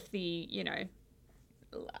stave off the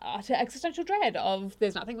utter existential dread of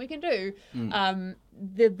there's nothing we can do,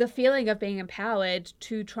 the feeling of being empowered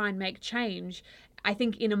to try and make change, I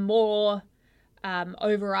think in a more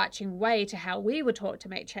overarching way to how we were taught to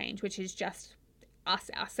make change, which is just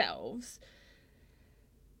us ourselves.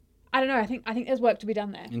 I don't know. I think there's work to be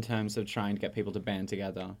done there in terms of trying to get people to band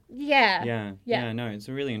together. Yeah. No, it's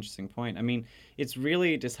a really interesting point. I mean, it's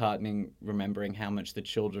really disheartening remembering how much the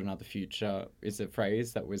children are the future is a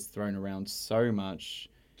phrase that was thrown around so much.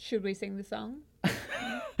 Should we sing the song?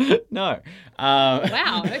 No.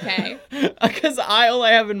 Wow, okay. Because all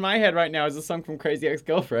I have in my head right now is a song from Crazy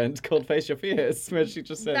Ex-Girlfriend called Face Your Fears, where she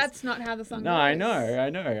just says... That's not how the song goes. No, I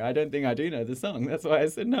know. I don't think I do know the song. That's why I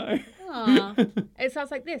said no. Aw. It sounds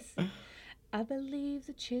like this. I believe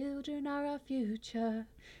the children are our future.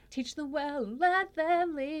 Teach them well and let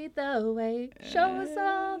them lead the way. Show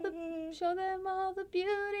them all the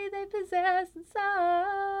beauty they possess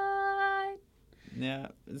inside. Yeah,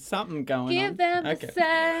 there's something going on. Give them a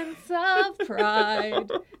sense of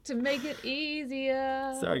pride to make it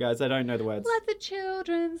easier. Sorry, guys, I don't know the words. Let the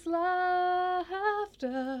children's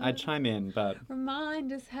laughter I'd chime in, but...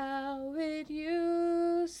 remind us how it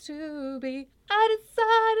used to be. I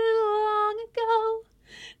decided long ago.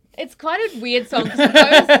 It's quite a weird song.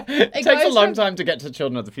 It takes a long time to get to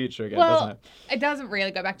Children of the Future again, doesn't it? It doesn't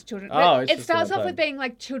really go back to children. It starts off with being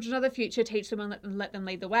like, children of the future, teach them and let them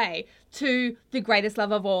lead the way, to the greatest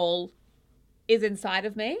love of all is inside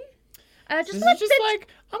of me. And I just like,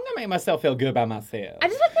 I'm going to make myself feel good about myself. I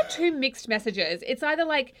just like the two mixed messages. It's either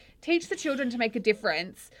like, teach the children to make a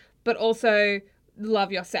difference, but also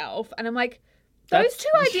love yourself. And I'm like, those two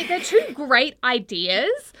ideas, they're two great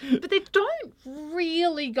ideas, but they don't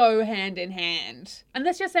really go hand in hand.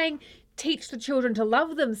 Unless you're saying, teach the children to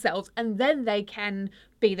love themselves and then they can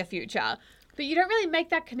be the future. But you don't really make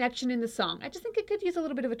that connection in the song. I just think it could use a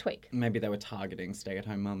little bit of a tweak. Maybe they were targeting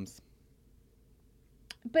stay-at-home mums.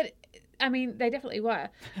 But, I mean, they definitely were.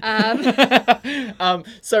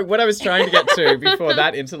 So what I was trying to get to before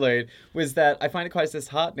that interlude was that I find it quite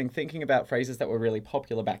disheartening thinking about phrases that were really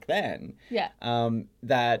popular back then. Yeah.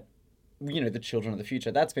 That, the children of the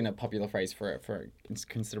future, that's been a popular phrase for a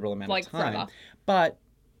considerable amount of time. Forever. But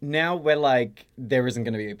now we're like, there isn't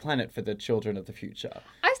going to be a planet for the children of the future.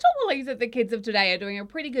 I still believe that the kids of today are doing a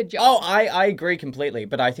pretty good job. Oh, I agree completely.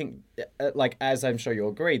 But I think, as I'm sure you'll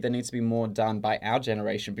agree, there needs to be more done by our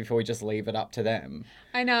generation before we just leave it up to them.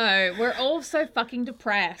 I know. We're all so fucking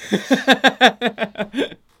depressed.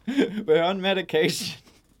 We're on medication.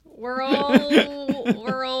 we're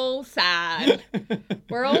all sad.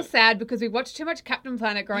 We're all sad because we watched too much Captain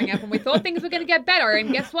Planet growing up and we thought things were going to get better,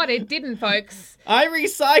 and guess what? It didn't, folks. I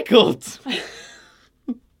recycled.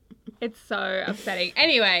 It's so upsetting.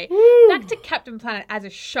 Anyway, back to Captain Planet as a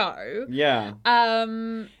show. Yeah.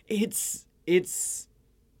 It's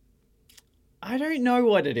I don't know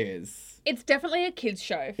what it is. It's definitely a kids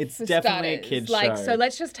show. It's for definitely a starters. kids like, show. So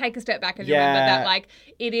let's just take a step back and remember that, like,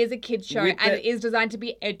 it is a kids show With and the- it is designed to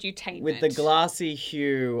be edutainment. With the glassy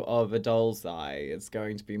hue of a doll's eye, it's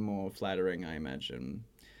going to be more flattering, I imagine.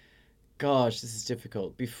 Gosh, this is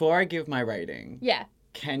difficult. Before I give my rating, Yeah.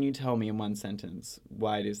 can you tell me in one sentence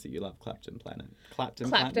why it is that you love Clapton Planet?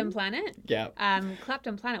 Clapton Planet. Yeah.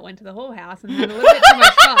 Clapton Planet went to the whole house and had a little bit too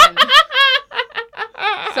much fun.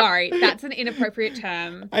 Sorry, that's an inappropriate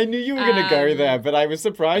term. I knew you were going to go there, but I was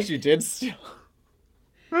surprised you did still.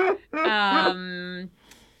 A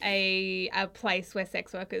place where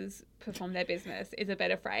sex workers perform their business is a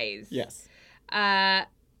better phrase. Yes.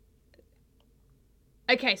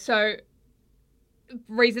 Okay, so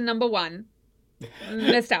reason number one,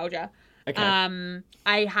 nostalgia. Okay.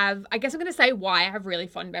 I guess I'm going to say why I have really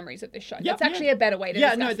fond memories of this show. Yep, That's actually yeah. a better way to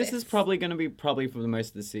Yeah, discuss no, this is probably going to be for the most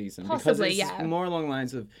of the season. Possibly, because it's yeah. more along the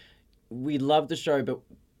lines of, we love the show, but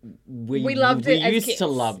we loved it as used to kids.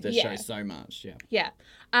 love the Yeah. show so much. Yeah. Yeah.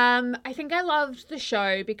 I think I loved the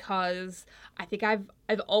show because I think I've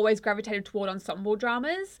always gravitated toward ensemble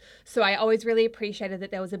dramas. So I always really appreciated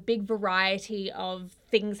that there was a big variety of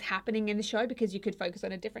things happening in the show because you could focus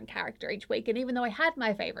on a different character each week. And even though I had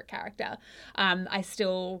my favorite character, I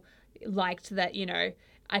still liked that, you know,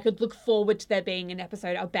 I could look forward to there being an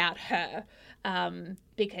episode about her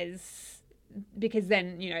because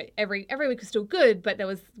then, you know, every week was still good, but there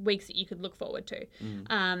was weeks that you could look forward to.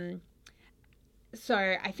 So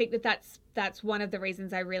I think that's one of the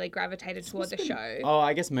reasons I really gravitated toward the show. Oh,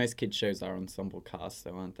 I guess most kids shows are ensemble casts,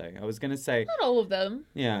 though, aren't they? I was going to say, Not all of them.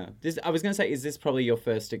 yeah. I was going to say, is this probably your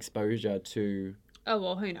first exposure to? Oh,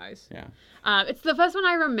 well, who knows? Yeah. It's the first one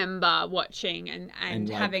I remember watching and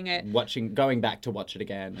Like, having it. going back to watch it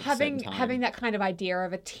again. At a certain time. Having that kind of idea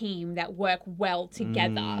of a team that work well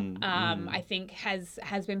together, I think has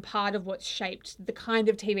been part of what's shaped the kind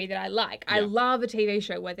of TV that I like. I love a TV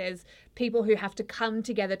show where there's people who have to come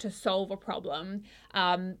together to solve a problem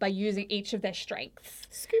by using each of their strengths.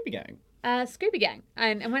 Scooby Gang. Scooby Gang.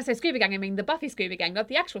 And when I say Scooby Gang, I mean the Buffy Scooby Gang, not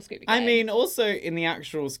the actual Scooby Gang. I mean, also in the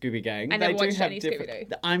actual Scooby Gang, I they never do watched have any different.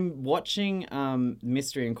 Scooby-Doo. I'm watching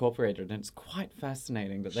Mystery Incorporated, and it's quite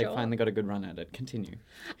fascinating that they Sure. finally got a good run at it. Continue.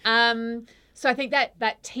 So I think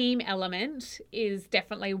that team element is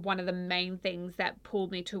definitely one of the main things that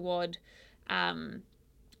pulled me toward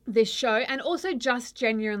this show. And also just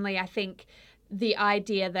genuinely, I think the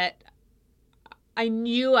idea that I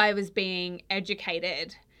knew I was being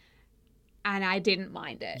educated and I didn't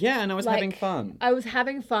mind it. Yeah, and I was Like, having fun. I was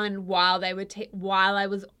having fun while they were while I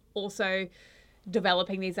was also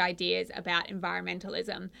developing these ideas about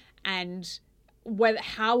environmentalism and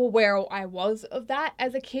how aware I was of that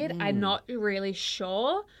as a kid. I'm not really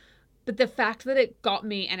sure. But the fact that it got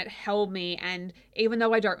me and it held me, and even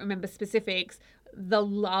though I don't remember specifics, the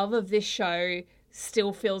love of this show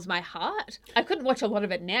still fills my heart. I couldn't watch a lot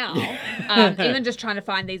of it now. Even just trying to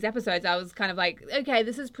find these episodes, I was kind of like, okay,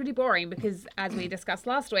 this is pretty boring because, as we discussed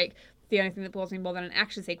last week, the only thing that bores me more than an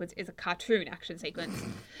action sequence is a cartoon action sequence.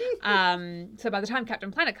 So by the time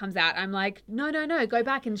Captain Planet comes out, I'm like, no, go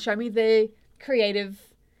back and show me the creative,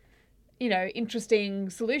 you know, interesting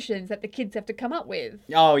solutions that the kids have to come up with.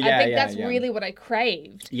 Oh, yeah, I think yeah, that's yeah. really what I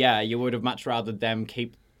craved. Yeah, you would have much rather them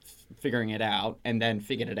keep figuring it out and then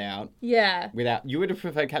figured it out Yeah. without. You would have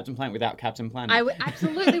preferred Captain Planet without Captain Planet. I would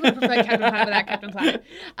absolutely would prefer Captain Planet without Captain Planet.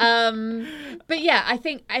 But yeah, I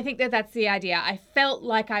think that's the idea. I felt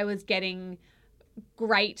like I was getting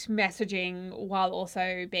great messaging while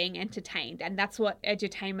also being entertained, and that's what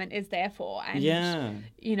edutainment is there for. And Yeah.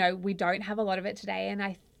 you know, we don't have a lot of it today, and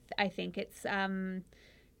I think it's kind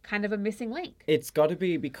of a missing link. It's got to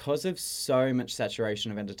be because of so much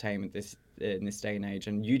saturation of entertainment in this day and age,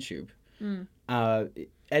 and YouTube.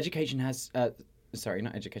 Education has. Sorry,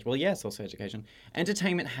 not education. Well, yes, also education.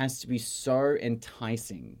 Entertainment has to be so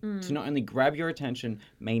enticing to not only grab your attention,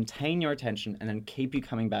 maintain your attention, and then keep you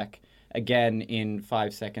coming back again in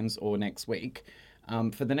 5 seconds or next week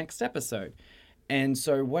for the next episode. And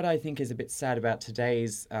so what I think is a bit sad about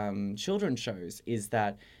today's children's shows is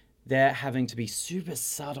that they're having to be super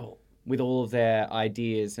subtle with all of their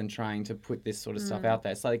ideas and trying to put this sort of stuff out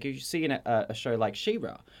there. So like you see in a show like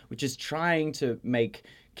She-Ra, which is trying to make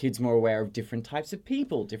kids more aware of different types of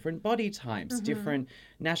people, different body types, different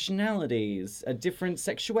nationalities, different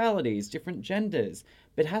sexualities, different genders,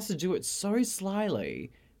 but has to do it so slyly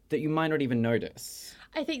that you might not even notice.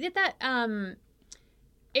 I think that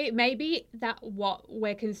it may be that what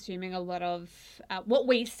we're consuming a lot of, what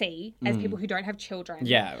we see as people who don't have children.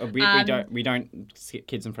 Yeah, we don't sit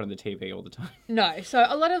kids in front of the TV all the time. No, so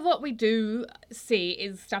a lot of what we do see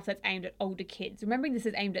is stuff that's aimed at older kids. Remembering this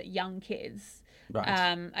is aimed at young kids.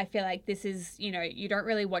 Right. I feel like this is, you don't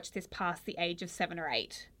really watch this past the age of 7 or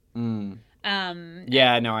 8.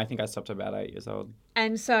 Yeah, no, I think I stopped about 8 years old.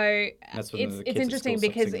 And so That's when the it's kids at interesting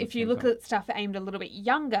school stopped because singing if you King look Kong. at stuff aimed a little bit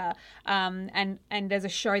younger, and there's a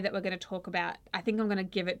show that we're going to talk about, I think I'm going to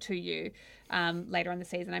give it to you later on the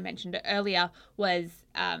season. I mentioned it earlier, was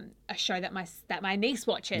a show that my niece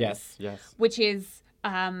watches. Yes. Which is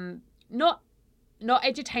not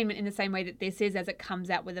edutainment in the same way that this is, as it comes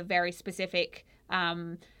out with a very specific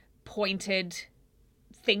pointed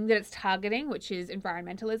thing that it's targeting, which is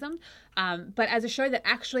environmentalism, but as a show that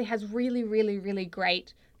actually has really, really, really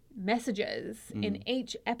great messages in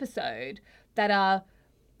each episode that are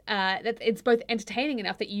that it's both entertaining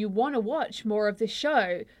enough that you want to watch more of this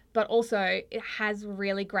show, but also it has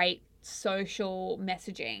really great social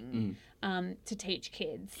messaging to teach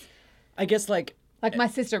kids. I guess like my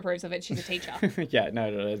sister approves of it. She's a teacher. yeah, no,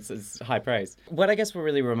 it's high praise. What I guess what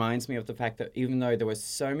really reminds me of the fact that even though there were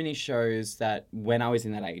so many shows that when I was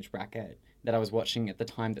in that age bracket that I was watching at the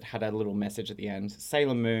time that had a little message at the end,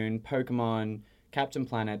 Sailor Moon, Pokemon, Captain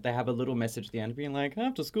Planet, they have a little message at the end being like,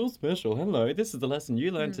 after school special, hello, this is the lesson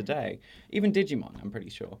you learned today. Even Digimon, I'm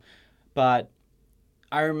pretty sure. But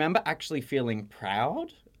I remember actually feeling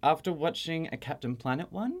proud after watching a Captain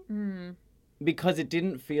Planet one. Because it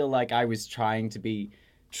didn't feel like I was trying to be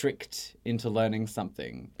tricked into learning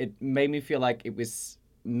something. It made me feel like it was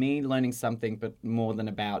me learning something, but more than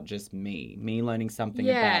about just me. Me learning something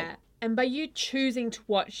about... And by you choosing to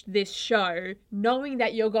watch this show, knowing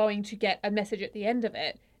that you're going to get a message at the end of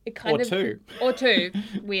it, it kind Or of... two. Or two,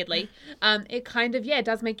 weirdly. It kind of,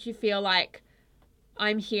 does make you feel like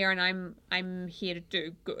I'm here and I'm here to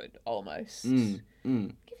do good, almost. Give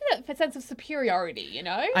you that sense of superiority, you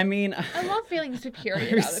know? I mean... I love feeling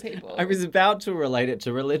superior to other people. I was about to relate it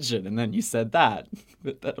to religion, and then you said that.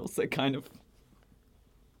 But that also kind of...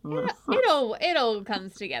 It all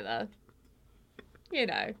comes together. You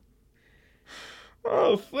know.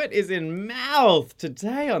 Oh, foot is in mouth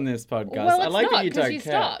today on this podcast. Well, I it's like not, that you 'cause don't you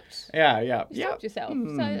care. stopped. Yeah. You stopped yourself.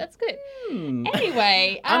 So that's good.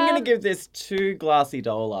 Anyway. I'm going to give this 2 glassy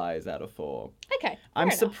doll eyes out of 4. Okay. I'm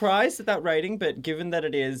fair enough. surprised at that rating, but given that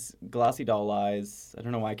it is glassy doll eyes, I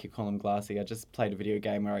don't know why I keep calling them glassy. I just played a video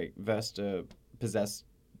game where I versed a possessed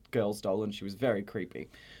girl's doll and she was very creepy.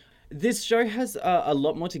 This show has a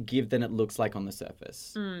lot more to give than it looks like on the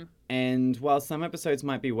surface. And while some episodes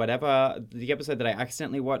might be whatever, the episode that I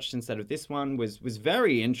accidentally watched instead of this one was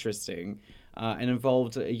very interesting and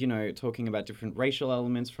involved, talking about different racial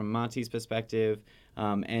elements from Marty's perspective.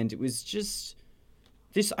 And it was just...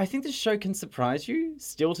 I think this show can surprise you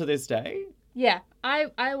still to this day. Yeah,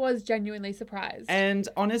 I was genuinely surprised. And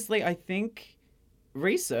honestly, I think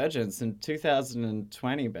resurgence in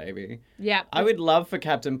 2020, baby. Yeah. I would love for a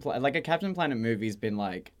Captain Planet movie's been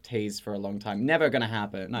like teased for a long time. Never gonna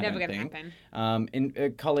happen. Never gonna happen.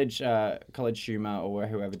 In College Humor or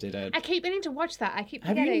whoever did it. I keep meaning to watch that. I keep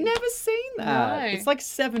Have forgetting. you never seen that? No. It's like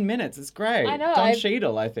 7 minutes. It's great. I know, Don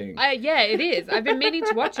Cheadle, I think. Yeah, it is. I've been meaning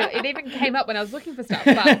to watch it. It even came up when I was looking for stuff,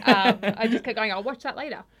 but I just kept going, I'll watch that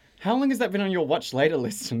later. How long has that been on your watch later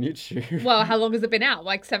list on YouTube? Well, how long has it been out?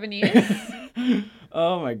 Like 7 years?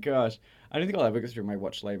 Oh my gosh. I don't think I'll ever go through my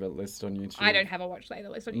watch later list on YouTube. I don't have a watch later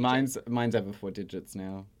list on YouTube. Mine's over 4 digits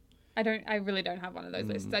now. I really don't have one of those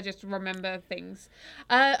lists. I just remember things.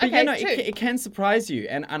 But Okay, yeah, no, 2. it can surprise you.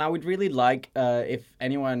 And I would really like, if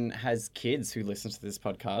anyone has kids who listen to this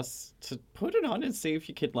podcast, to put it on and see if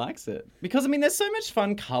your kid likes it. Because, I mean, there's so much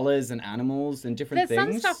fun colours and animals and different There's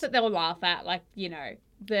things. some stuff that they'll laugh at, like,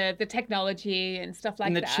 the technology and stuff like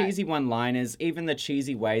and the that. cheesy one-liners, even the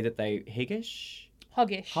cheesy way that they...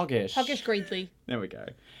 Hoggish. Hoggish. Hoggish Greedley. There we go.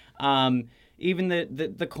 Even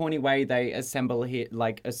the corny way they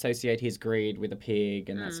associate his greed with a pig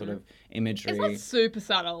and that sort of imagery. It's not super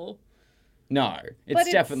subtle. No, but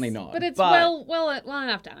definitely not. But it's well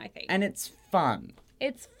enough done, I think. And it's fun.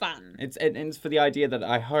 It's fun. It's for the idea that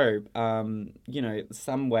I hope,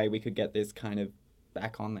 some way we could get this kind of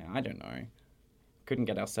back on there. I don't know. Couldn't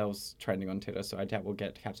get ourselves trending on Twitter, so I doubt we'll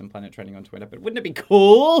get Captain Planet trending on Twitter. But wouldn't it be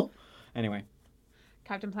cool? Anyway.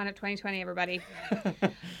 Captain Planet 2020, everybody.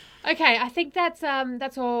 Okay, I think that's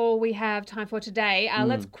all we have time for today.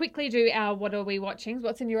 Let's quickly do our what are we watching?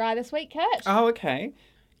 What's in your eye this week, Kurt? Oh, okay.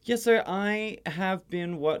 Yeah, so I have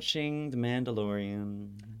been watching The Mandalorian.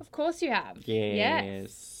 Of course you have.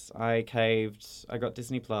 Yes. I caved. I got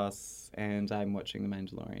Disney Plus, and I'm watching The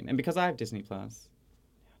Mandalorian. And because I have Disney Plus,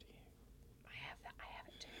 I have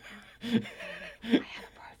it too. I have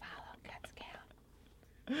a profile on Kurt's account.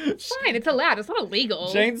 It's fine. It's allowed. It's not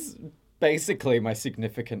illegal. Jane's basically my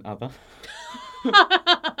significant other.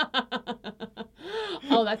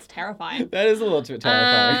 Oh, that's terrifying. That is a little bit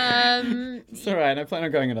terrifying. It's all right. I plan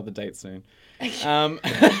on going on another date soon. No.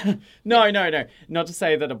 Not to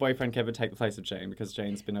say that a boyfriend can ever take the place of Jane, because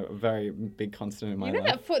Jane's been a very big constant in my You know life.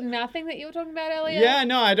 that foot and mouth thing that you were talking about earlier? Yeah,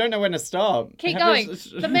 no, I don't know when to stop. Keep going.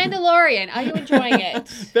 The Mandalorian. Are you enjoying it?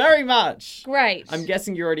 Very much. Great. I'm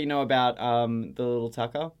guessing you already know about the little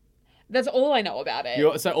Tucker. That's all I know about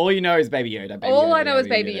it. So all you know is Baby Yoda. All I know is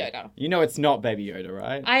Baby Yoda. You know it's not Baby Yoda,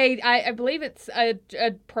 right? I believe it's a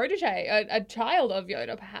protege, a child of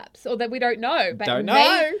Yoda, perhaps, or that we don't know. But Don't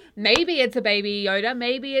know. Maybe it's a Baby Yoda.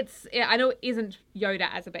 Maybe it's. I know it isn't Yoda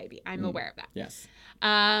as a baby. I'm aware of that. Yes.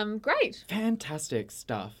 Great. Fantastic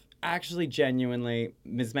stuff. Actually, genuinely,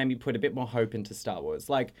 this made me put a bit more hope into Star Wars.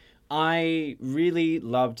 Like, I really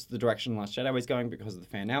loved the direction Last Jedi was going because of the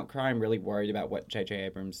fan outcry. I'm really worried about what J.J.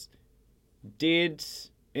 Abrams did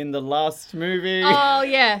in the last movie. Oh,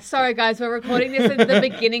 yeah. Sorry, guys. We're recording this at the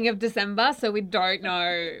beginning of December, so we don't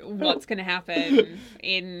know what's going to happen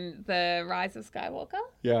in The Rise of Skywalker.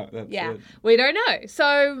 Yeah, that's it. We don't know.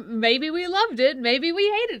 So maybe we loved it. Maybe we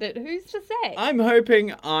hated it. Who's to say? I'm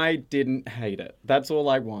hoping I didn't hate it. That's all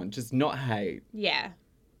I want. Just not hate. Yeah.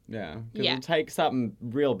 Yeah. Because Yeah. it'll take something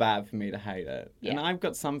real bad for me to hate it. And Yeah. I've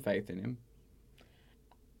got some faith in him.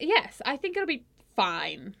 Yes, I think it'll be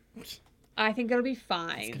fine. I think it'll be It's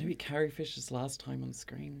fine. going to be Carrie Fisher's last time on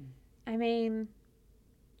screen. I mean,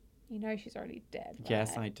 you know she's already dead. Right?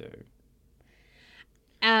 Yes, I do.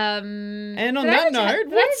 And on that note,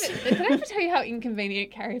 did I ever tell you how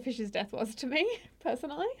inconvenient Carrie Fisher's death was to me,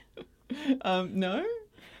 personally? No?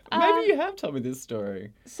 Maybe you have told me this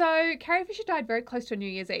story. So Carrie Fisher died very close to New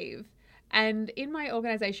Year's Eve. And in my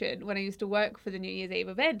organisation, when I used to work for the New Year's Eve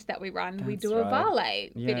event that we run, we That's do a right.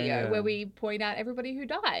 Valet Yeah, video yeah. where we point out everybody who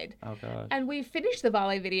died. Oh, God. And we finished the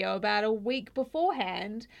Valet video about a week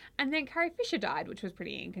beforehand, and then Carrie Fisher died, which was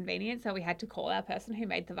pretty inconvenient. So we had to call our person who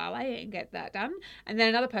made the Valet and get that done. And then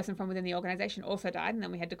another person from within the organisation also died, and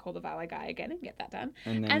then we had to call the Valet guy again and get that done.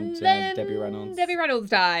 And And then, then Debbie Reynolds. Debbie Reynolds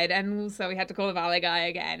died, and so we had to call the Valet guy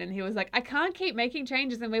again. And he was like, I can't keep making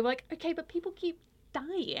changes. And we were like, okay, but people keep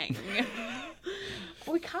dying.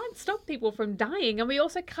 We can't stop people from dying, and we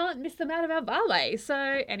also can't miss them out of our valet. So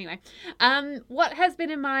anyway, what has been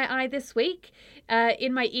in my eye this week,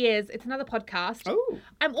 in my ears, it's another podcast. Oh.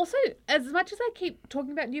 I'm also, as much as I keep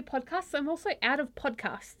talking about new podcasts, I'm also out of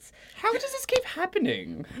podcasts How does this keep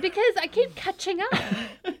happening? because I keep catching up.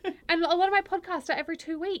 And a lot of my podcasts are every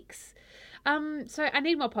 2 weeks. So I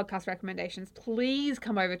need more podcast recommendations. Please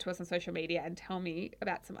come over to us on social media and tell me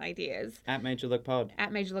about some ideas. At Major Look Pod.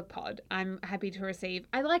 At Major Look Pod. I'm happy to receive.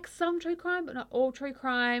 I like some true crime, but not all true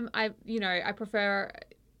crime. I prefer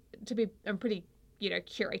to be, I'm pretty,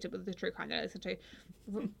 curated with the true crime that I listen to.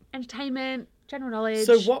 Entertainment, general knowledge.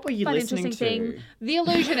 So what were you fun, listening interesting to? thing. The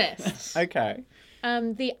Illusionist. Okay.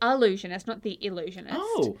 The Illusionist, not the Illusionist.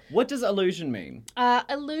 Oh, what does illusion mean?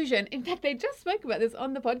 Illusion. In fact, they just spoke about this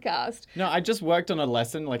on the podcast. No, I just worked on a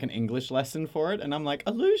lesson, like an English lesson for it, and I'm like,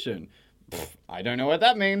 illusion. Pfft, I don't know what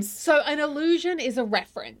that means. So an illusion is a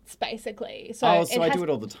reference, basically. So I has- do it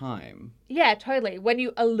all the time. Yeah, totally. When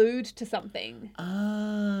you allude to something.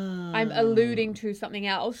 Ah. I'm alluding to something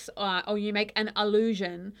else, or you make an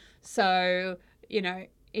allusion. So,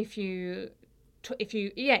 if you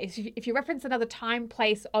reference another time,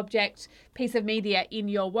 place, object, piece of media in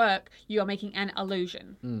your work, you are making an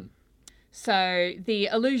allusion. So The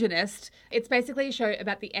Illusionist, it's basically a show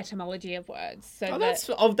about the etymology of words. So That's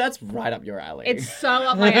right up your alley. it's so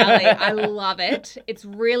up my alley. I love it. It's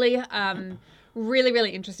really, really,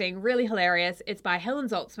 really interesting, really hilarious. It's by Helen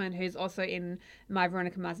Zaltzman, who's also in my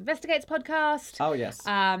Veronica Mars Investigates podcast. Oh, yes.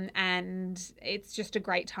 And it's just a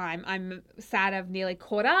great time. I'm sad I've nearly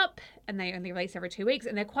caught up, and they only release every 2 weeks,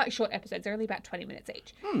 and they're quite short episodes. They're only about 20 minutes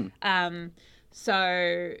each.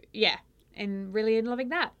 So, yeah, and really loving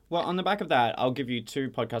that. Well, on the back of that, I'll give you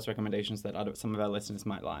 2 podcast recommendations that some of our listeners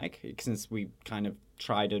might like, since we kind of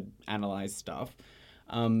try to analyze stuff.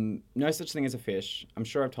 No Such Thing as a Fish. I'm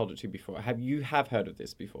sure I've told it to you before. You have heard of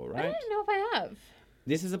this before, right? I don't know if I have.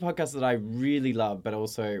 This is a podcast that I really love, but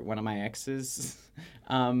also one of my exes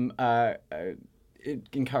it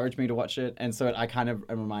encouraged me to watch it, and so I kind of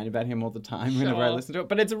am reminded about him all the time whenever I Sure. listen to it.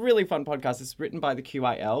 But it's a really fun podcast. It's written by the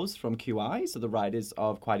QI Elves from QI, so the writers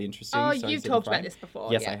of Quite Interesting. Oh, Sorry, you've Sid and talked about Frank. this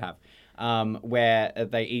before. Yes, yeah. I have. Where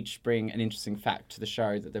they each bring an interesting fact to the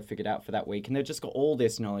show that they've figured out for that week, and they've just got all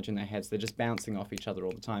this knowledge in their heads. They're just bouncing off each other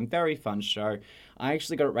all the time. Very fun show. I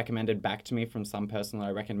actually got it recommended back to me from some person that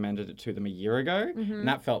I recommended it to them a year ago, and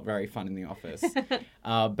that felt very fun in the office.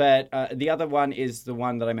 But the other one is the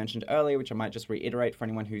one that I mentioned earlier, which I might just reiterate for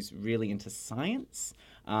anyone who's really into science.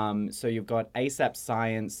 So you've got ASAP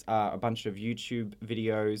Science, a bunch of YouTube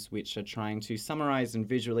videos which are trying to summarize and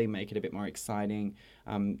visually make it a bit more exciting.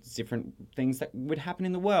 Different things that would happen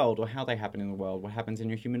in the world, or how they happen in the world, what happens in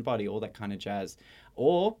your human body, all that kind of jazz.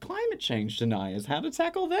 Or climate change deniers, how to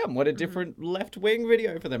tackle them. What a different left-wing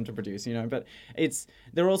video for them to produce, you know. But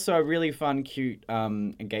they're also a really fun, cute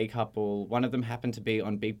gay couple. One of them happened to be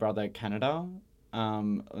on Big Brother Canada.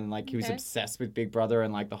 And like he was Okay. obsessed with Big Brother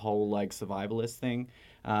and like the whole like survivalist thing,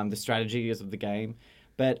 the strategies of the game.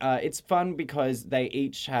 But it's fun because they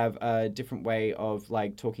each have a different way of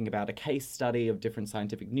like talking about a case study of different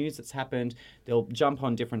scientific news that's happened. They'll jump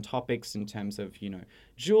on different topics in terms of, you know,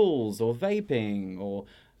 jewels or vaping or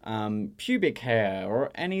pubic hair or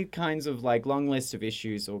any kinds of like long list of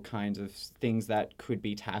issues or kinds of things that could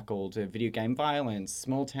be tackled. Video game violence,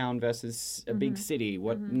 small town versus a big city,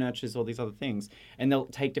 what nurtures all these other things. And they'll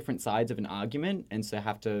take different sides of an argument and so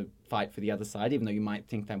have to fight for the other side, even though you might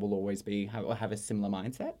think they will always be or have a similar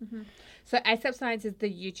mindset. So ASAP Science is the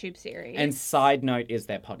YouTube series. And Side Note is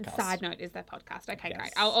their podcast. Side Note is their podcast. Okay, Yes.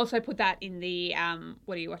 great. I'll also put that in the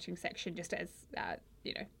what are you watching section, just as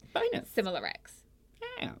Bonus. similar X.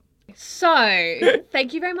 Yeah. So,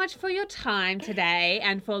 thank you very much for your time today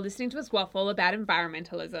and for listening to us waffle about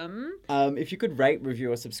environmentalism. If you could rate,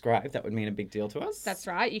 review, or subscribe, that would mean a big deal to us. That's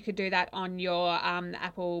right. You could do that on your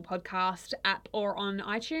Apple Podcast app or on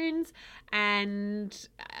iTunes. And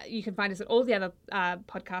you can find us at all the other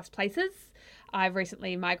podcast places. I've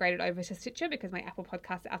recently migrated over to Stitcher because my Apple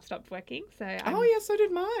Podcast app stopped working. So Oh, yeah, so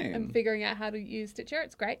did mine. I'm figuring out how to use Stitcher.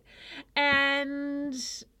 It's great. And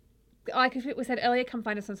like we said earlier, come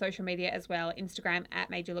find us on social media as well. Instagram at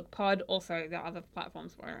Made You Look Pod. Also, the other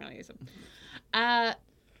platforms where I really use them.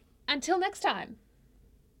 Until next time.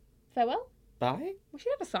 Farewell. Bye? We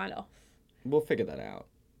should have a sign off. We'll figure that out.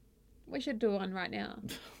 We should do one right now.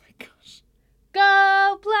 Oh my gosh.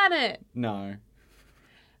 Go planet. No.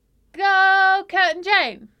 Go Kurt and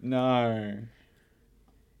Jane. No.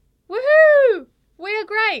 Woohoo! We are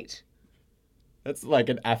great. That's like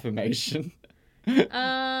an affirmation.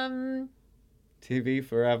 TV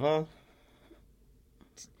forever.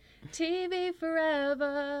 TV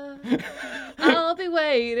forever. I'll be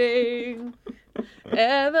waiting.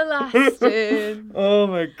 Everlasting. Oh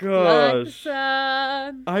my Like the gosh.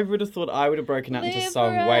 sun. I would have thought I would have broken out into Live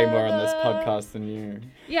song way more on this forever. podcast than you.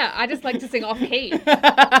 Yeah, I just like to sing off key.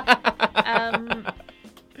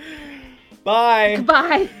 Bye.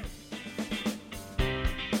 Bye.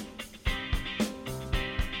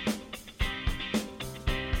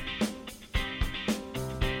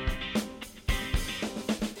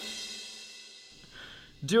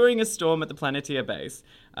 During a storm at the Planeteer base,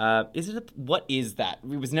 what is that?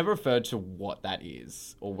 It was never referred to what that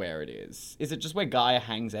is or where it is. Is it just where Gaia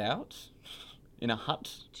hangs out? In a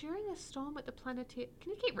hut? During a storm at the Planeteer...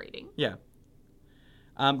 Can you keep reading? Yeah.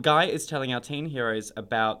 Gaia is telling our teen heroes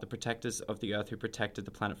about the protectors of the Earth who protected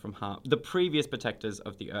the planet from harm. The previous protectors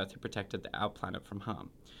of the Earth who protected our planet from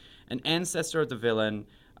harm. An ancestor of the villain,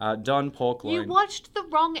 Don Porkloin. You watched the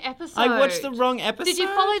wrong episode. I watched the wrong episode. Did you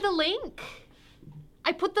follow the link?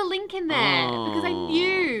 I put the link in there because I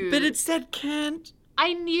knew. But it said can't.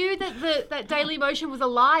 I knew that that Daily Motion was a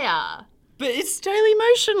liar. But it's Daily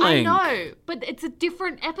Motion Link. I know, but it's a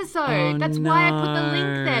different episode. Oh, That's why I put the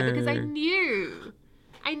link there, no. because I knew.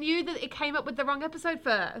 I knew that it came up with the wrong episode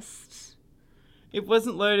first. It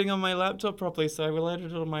wasn't loading on my laptop properly, so I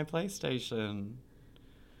loaded it on my PlayStation.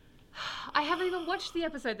 I haven't even watched the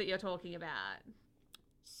episode that you're talking about.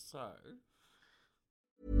 So...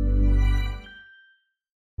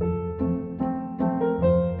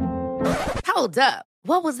 Hold up.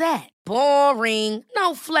 What was that? Boring.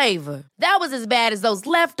 No flavor. That was as bad as those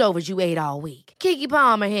leftovers you ate all week. Keke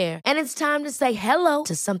Palmer here, and it's time to say hello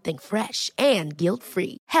to something fresh and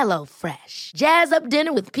guilt-free. Hello Fresh. Jazz up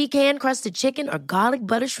dinner with pecan-crusted chicken or garlic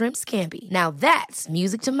butter shrimp scampi. Now that's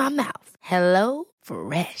music to my mouth. Hello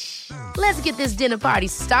Fresh. Let's get this dinner party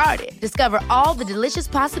started. Discover all the delicious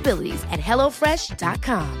possibilities at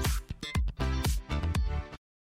hellofresh.com.